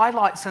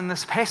highlights in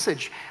this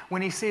passage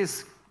when he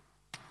says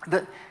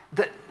that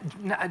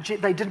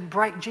they didn't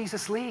break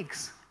Jesus'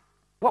 legs?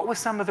 What were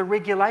some of the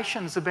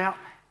regulations about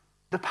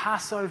the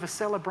Passover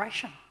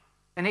celebration?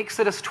 In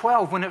Exodus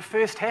 12, when it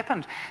first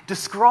happened,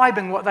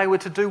 describing what they were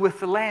to do with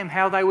the lamb,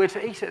 how they were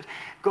to eat it,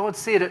 God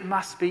said it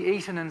must be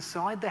eaten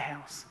inside the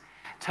house.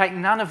 Take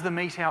none of the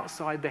meat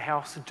outside the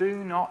house.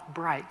 Do not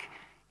break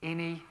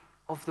any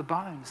of the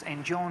bones.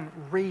 And John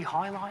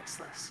re-highlights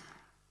this.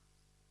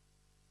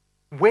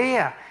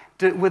 Where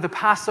were the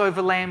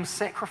Passover lambs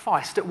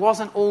sacrificed? It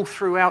wasn't all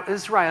throughout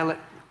Israel. It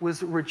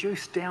was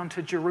reduced down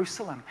to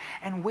Jerusalem.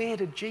 And where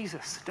did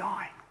Jesus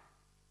die?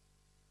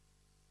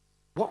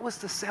 What was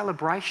the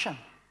celebration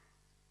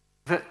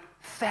that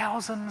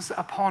thousands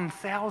upon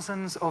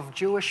thousands of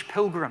Jewish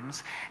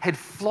pilgrims had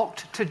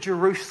flocked to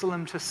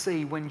Jerusalem to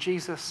see when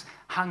Jesus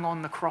hung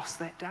on the cross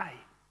that day?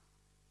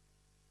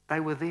 They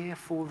were there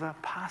for the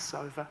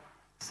Passover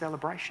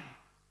celebration.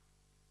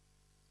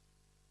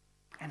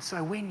 And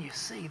so when you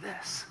see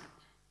this,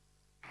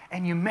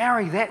 and you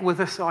marry that with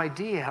this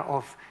idea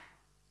of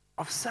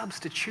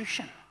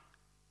substitution,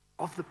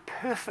 of the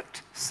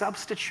perfect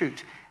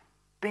substitute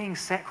being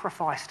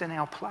sacrificed in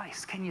our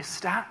place, can you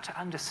start to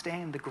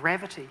understand the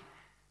gravity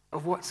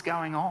of what's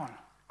going on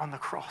the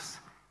cross?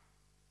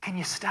 Can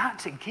you start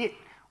to get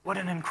what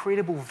an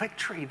incredible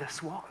victory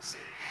this was?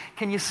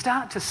 Can you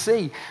start to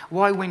see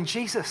why when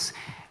Jesus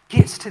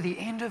gets to the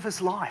end of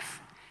his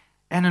life,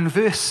 and in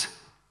verse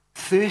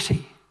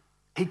 30,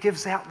 he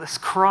gives out this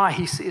cry,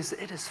 he says,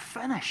 "It is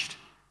finished."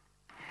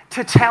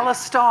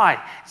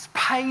 Tetelestai, it's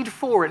paid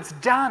for, it's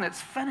done,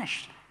 it's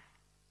finished.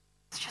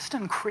 It's just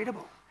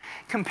incredible.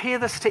 Compare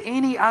this to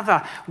any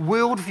other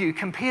worldview.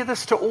 Compare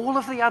this to all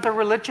of the other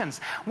religions.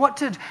 What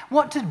did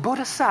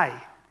Buddha say?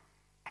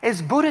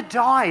 As Buddha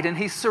died and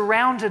he's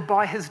surrounded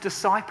by his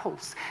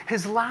disciples,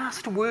 his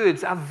last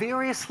words are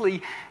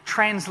variously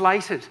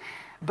translated.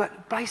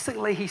 But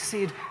basically he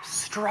said,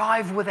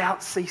 strive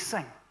without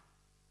ceasing.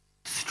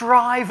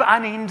 Strive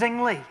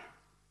unendingly.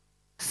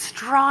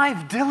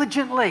 Strive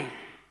diligently.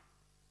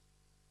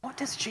 What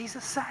does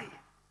Jesus say?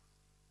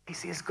 He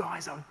says,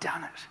 guys, I've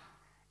done it.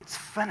 It's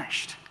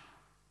finished.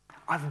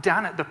 I've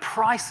done it. The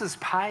price is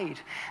paid.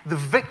 The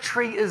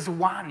victory is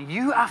won.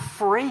 You are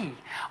free.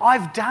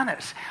 I've done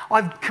it.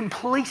 I've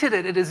completed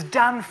it. It is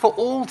done for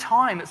all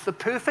time. It's the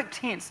perfect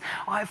tense.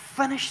 I've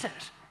finished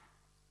it.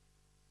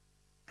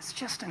 It's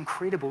just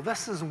incredible.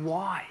 This is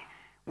why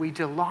we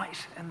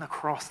delight in the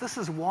cross. This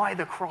is why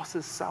the cross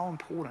is so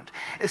important,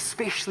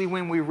 especially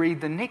when we read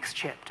the next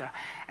chapter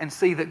and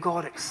see that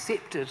God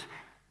accepted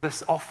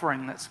this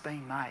offering that's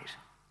been made.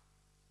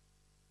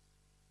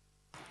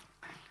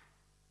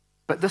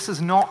 But this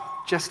is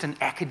not just an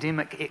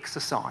academic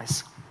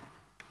exercise.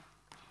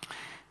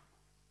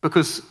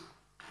 Because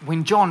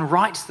when John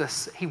writes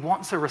this, he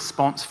wants a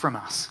response from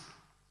us.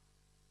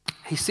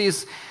 He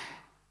says,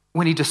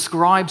 when he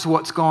describes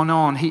what's gone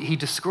on, he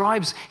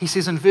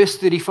says in verse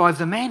 35,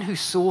 the man who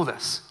saw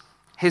this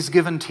has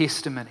given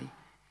testimony.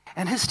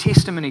 And his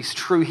testimony is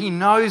true. He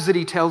knows that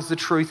he tells the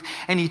truth,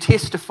 and he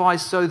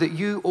testifies so that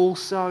you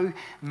also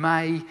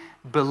may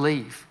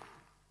believe.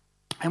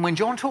 And when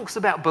John talks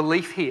about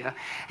belief here,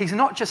 he's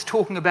not just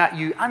talking about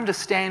you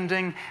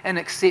understanding and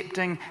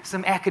accepting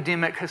some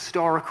academic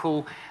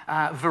historical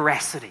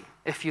veracity,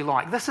 if you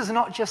like. This is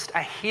not just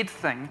a head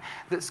thing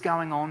that's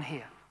going on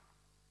here.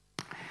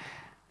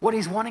 What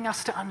he's wanting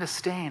us to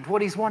understand,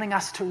 what he's wanting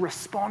us to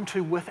respond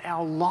to with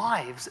our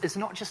lives is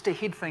not just a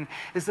head thing,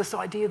 is this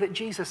idea that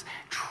Jesus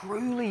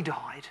truly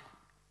died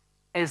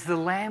as the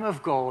Lamb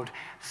of God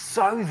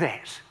so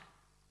that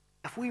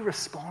if we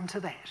respond to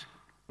that,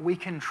 we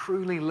can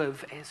truly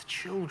live as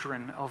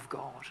children of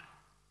God.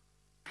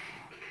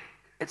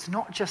 It's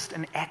not just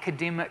an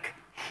academic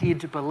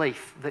head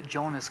belief that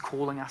John is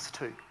calling us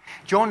to.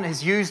 John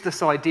has used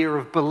this idea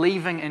of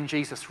believing in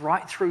Jesus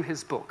right through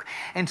his book.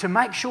 And to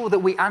make sure that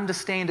we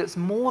understand it's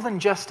more than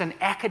just an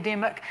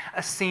academic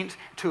assent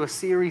to a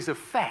series of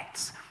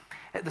facts,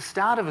 at the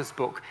start of his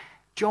book,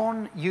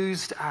 John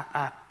used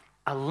a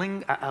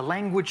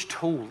language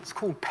tool. It's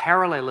called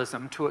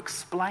parallelism to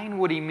explain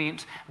what he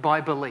meant by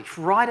belief.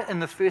 Right in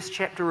the first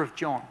chapter of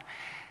John,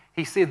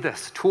 he said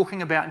this,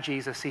 talking about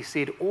Jesus, he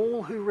said,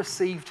 all who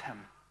received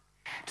him,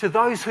 to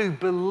those who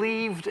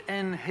believed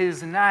in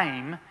his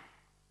name,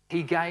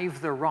 he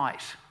gave the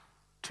right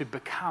to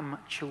become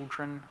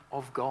children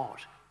of God.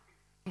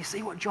 You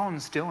see what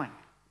John's doing?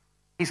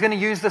 He's going to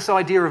use this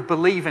idea of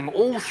believing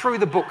all through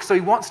the book, so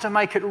he wants to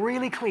make it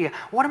really clear.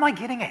 What am I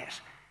getting at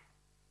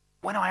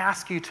when I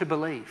ask you to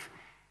believe?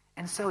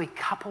 And so he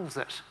couples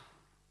it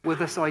with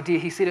this idea.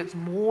 He said it's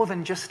more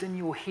than just in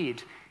your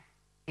head.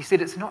 He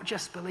said it's not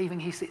just believing,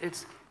 he said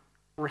it's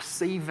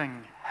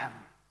receiving him.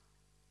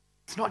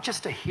 It's not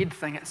just a head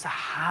thing, it's a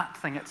heart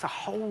thing, it's a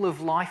whole of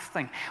life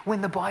thing.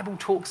 When the Bible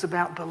talks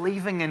about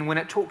believing and when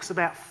it talks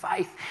about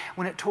faith,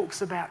 when it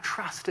talks about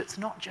trust, it's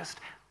not just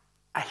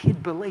a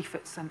head belief,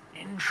 it's an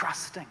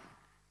entrusting.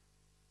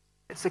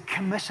 It's a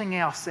committing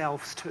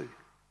ourselves to.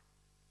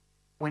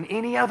 When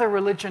any other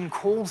religion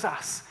calls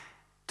us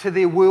to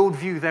their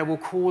worldview, they will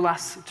call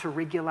us to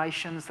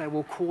regulations, they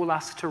will call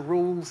us to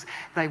rules,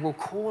 they will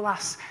call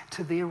us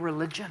to their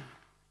religion.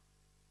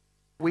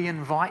 We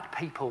invite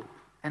people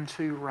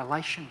into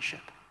relationship.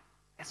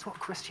 That's what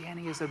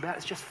Christianity is about.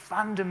 It's just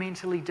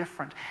fundamentally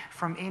different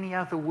from any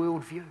other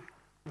worldview.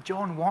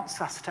 John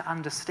wants us to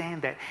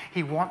understand that.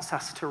 He wants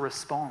us to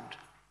respond.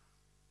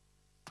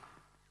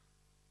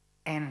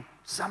 And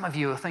some of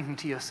you are thinking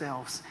to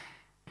yourselves,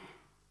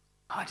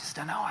 I just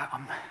don't know,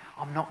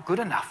 I'm not good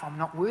enough, I'm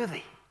not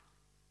worthy.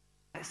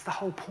 That's the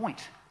whole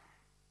point,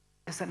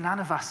 is that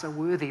none of us are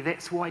worthy.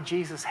 That's why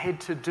Jesus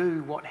had to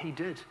do what he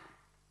did.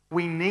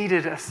 We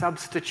needed a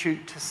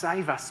substitute to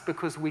save us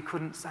because we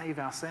couldn't save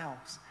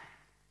ourselves.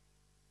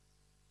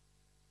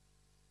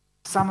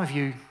 Some of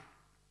you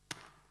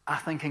are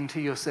thinking to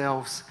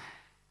yourselves,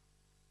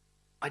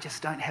 I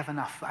just don't have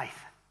enough faith.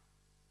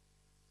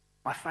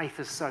 My faith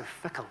is so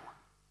fickle.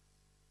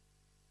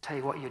 Tell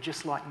you what, you're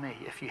just like me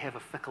if you have a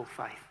fickle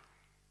faith.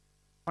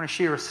 I want to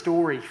share a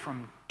story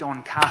from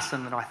Don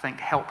Carson that I think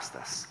helps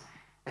this.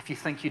 If you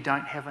think you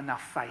don't have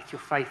enough faith, your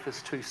faith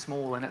is too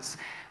small, and it's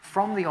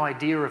from the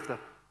idea of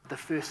the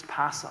first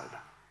Passover.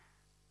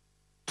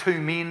 Two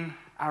men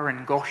are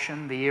in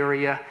Goshen, the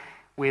area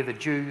where the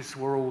Jews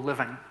were all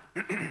living.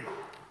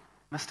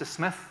 Mr.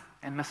 Smith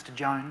and Mr.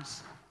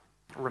 Jones,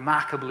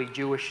 remarkably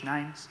Jewish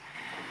names.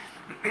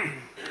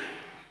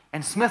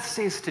 And Smith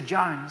says to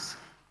Jones,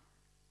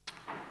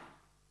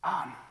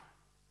 I'm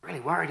really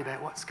worried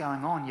about what's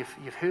going on.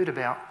 You've heard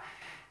about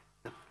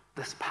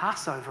this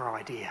Passover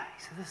idea.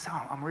 He says,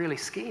 I'm really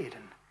scared.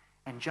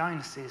 And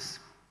Jones says,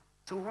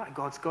 it's all right,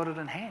 God's got it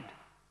in hand.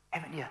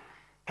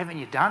 Haven't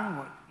you done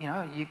what,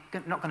 you're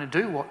not going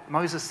to do what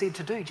Moses said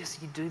to do,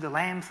 just you do the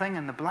lamb thing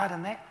and the blood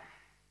and that.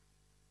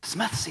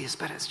 Smith says,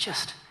 but it's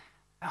just,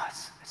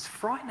 it's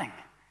frightening.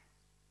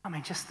 I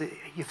mean,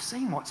 you've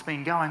seen what's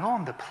been going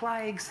on, the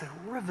plagues, the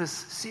rivers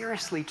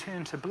seriously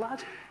turn to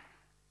blood.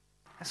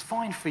 It's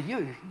fine for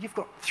you. You've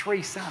got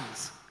 3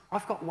 sons.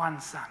 I've got 1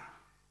 son.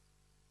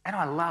 And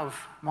I love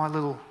my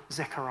little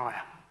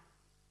Zechariah.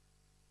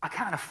 I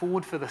can't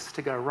afford for this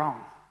to go wrong.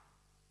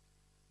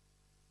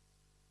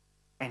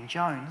 And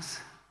Jones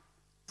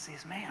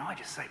says, man, I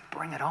just say,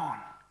 bring it on.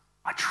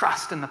 I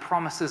trust in the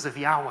promises of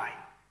Yahweh.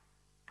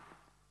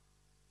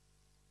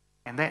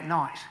 And that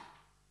night,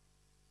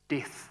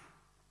 death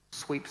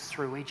sweeps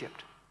through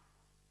Egypt.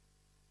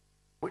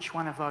 Which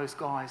one of those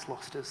guys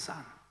lost his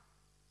son?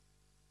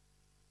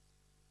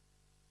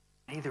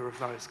 Neither of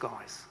those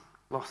guys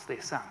lost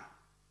their son.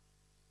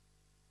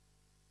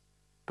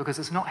 Because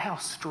it's not how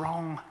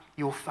strong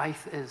your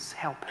faith is,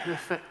 how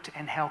perfect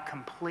and how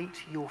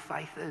complete your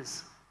faith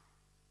is.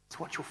 It's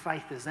what your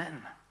faith is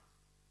in.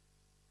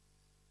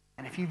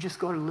 And if you've just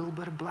got a little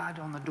bit of blood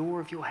on the door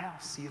of your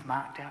house, you've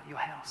marked out your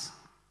house.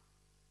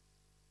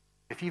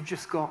 If you've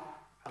just got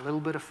a little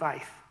bit of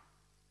faith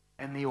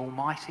in the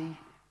almighty,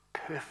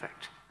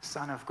 perfect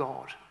Son of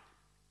God,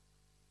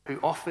 who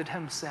offered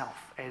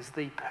himself as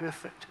the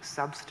perfect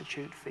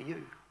substitute for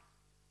you,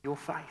 your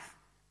faith,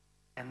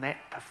 and that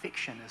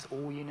perfection is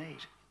all you need.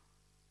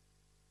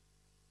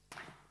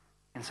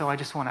 And so I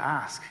just want to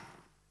ask,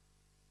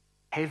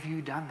 have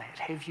you done that?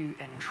 Have you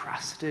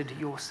entrusted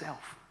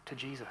yourself to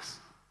Jesus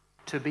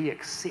to be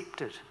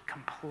accepted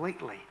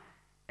completely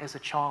as a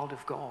child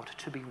of God,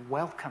 to be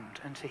welcomed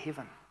into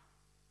heaven,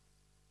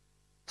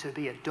 to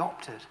be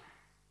adopted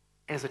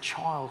as a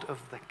child of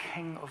the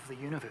King of the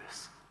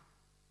universe?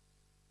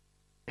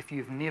 If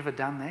you've never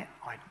done that,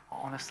 I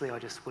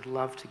just would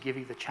love to give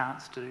you the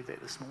chance to do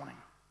that this morning.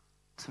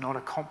 It's not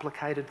a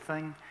complicated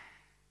thing.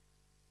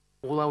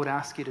 All I would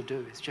ask you to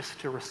do is just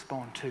to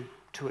respond,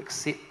 to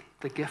accept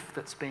the gift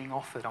that's being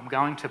offered. I'm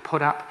going to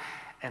put up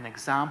an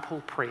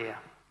example prayer.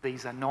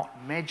 These are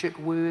not magic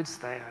words.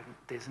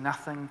 There's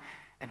nothing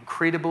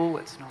incredible.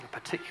 It's not a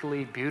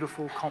particularly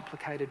beautiful,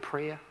 complicated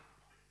prayer.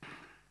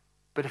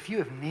 But if you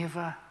have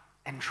never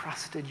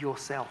entrusted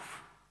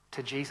yourself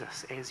to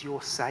Jesus as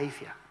your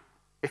Saviour,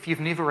 if you've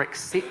never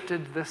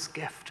accepted this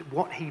gift,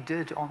 what he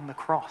did on the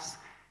cross,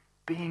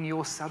 being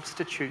your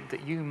substitute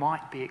that you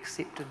might be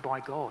accepted by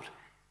God,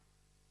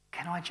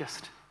 can I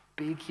just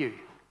beg you,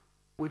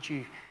 would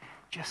you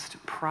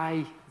just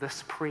pray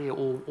this prayer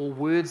or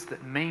words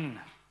that mean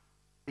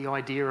the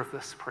idea of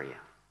this prayer?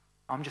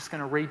 I'm just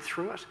going to read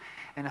through it,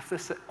 and if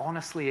this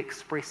honestly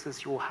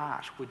expresses your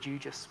heart, would you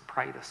just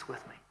pray this with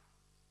me?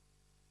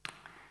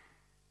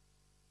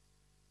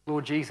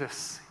 Lord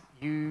Jesus,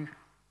 you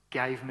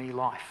gave me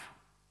life,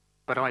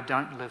 but I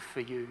don't live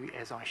for you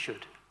as I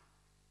should.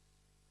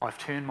 I've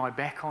turned my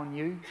back on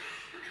you,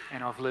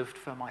 and I've lived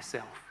for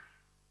myself.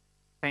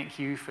 Thank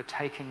you for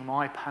taking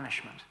my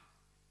punishment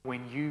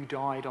when you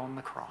died on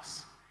the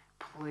cross.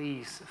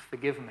 Please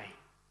forgive me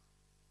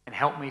and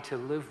help me to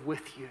live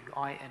with you.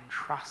 I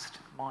entrust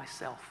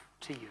myself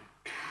to you.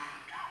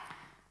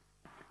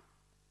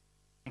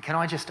 And can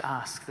I just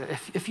ask that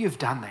if you've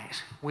done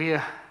that,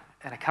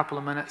 in a couple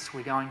of minutes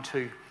we're going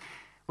to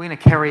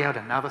carry out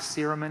another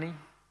ceremony,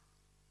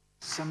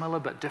 similar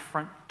but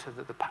different to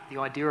the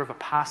idea of a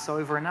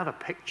Passover, another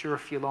picture,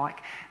 if you like,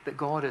 that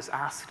God has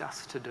asked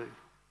us to do.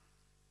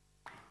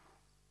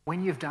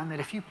 When you've done that,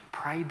 if you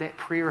prayed that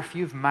prayer, if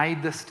you've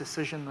made this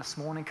decision this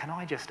morning, can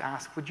I just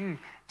ask, would you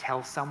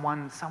tell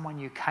someone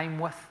you came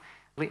with,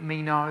 let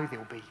me know.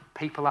 There'll be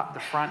people up the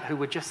front who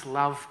would just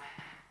love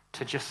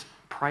to just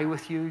pray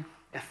with you,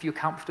 if you're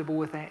comfortable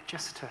with that,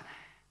 just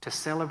to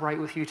celebrate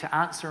with you, to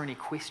answer any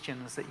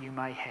questions that you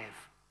may have.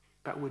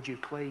 But would you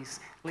please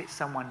let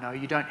someone know?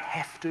 You don't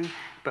have to,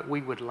 but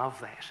we would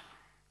love that,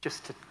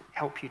 just to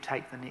help you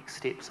take the next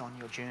steps on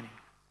your journey.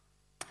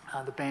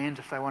 The band,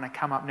 if they want to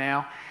come up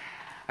now,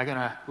 are going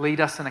to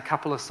lead us in a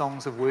couple of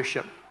songs of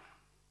worship.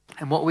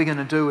 And what we're going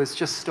to do is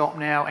just stop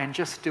now and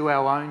just do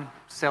our own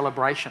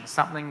celebration,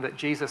 something that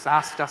Jesus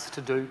asked us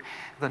to do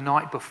the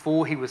night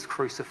before he was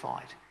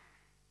crucified.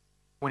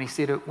 When he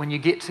said, when you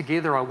get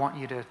together, I want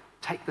you to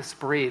take this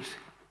bread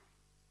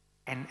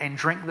and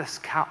drink this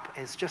cup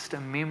as just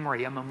a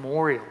memory, a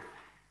memorial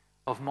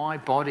of my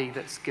body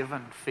that's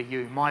given for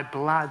you, my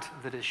blood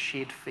that is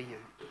shed for you.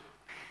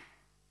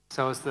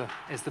 So as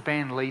the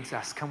band leads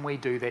us, can we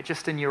do that?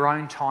 Just in your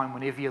own time,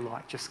 whenever you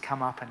like, just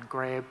come up and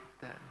grab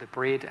the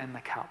bread and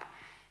the cup.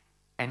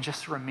 And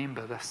just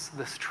remember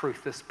this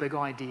truth, this big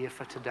idea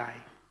for today,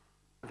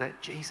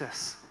 that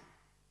Jesus,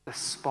 the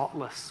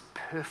spotless,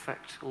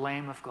 perfect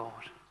Lamb of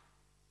God,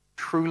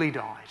 truly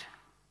died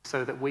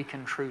so that we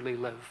can truly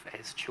live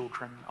as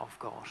children of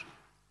God.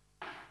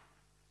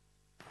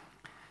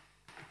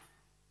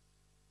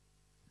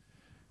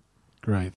 Great.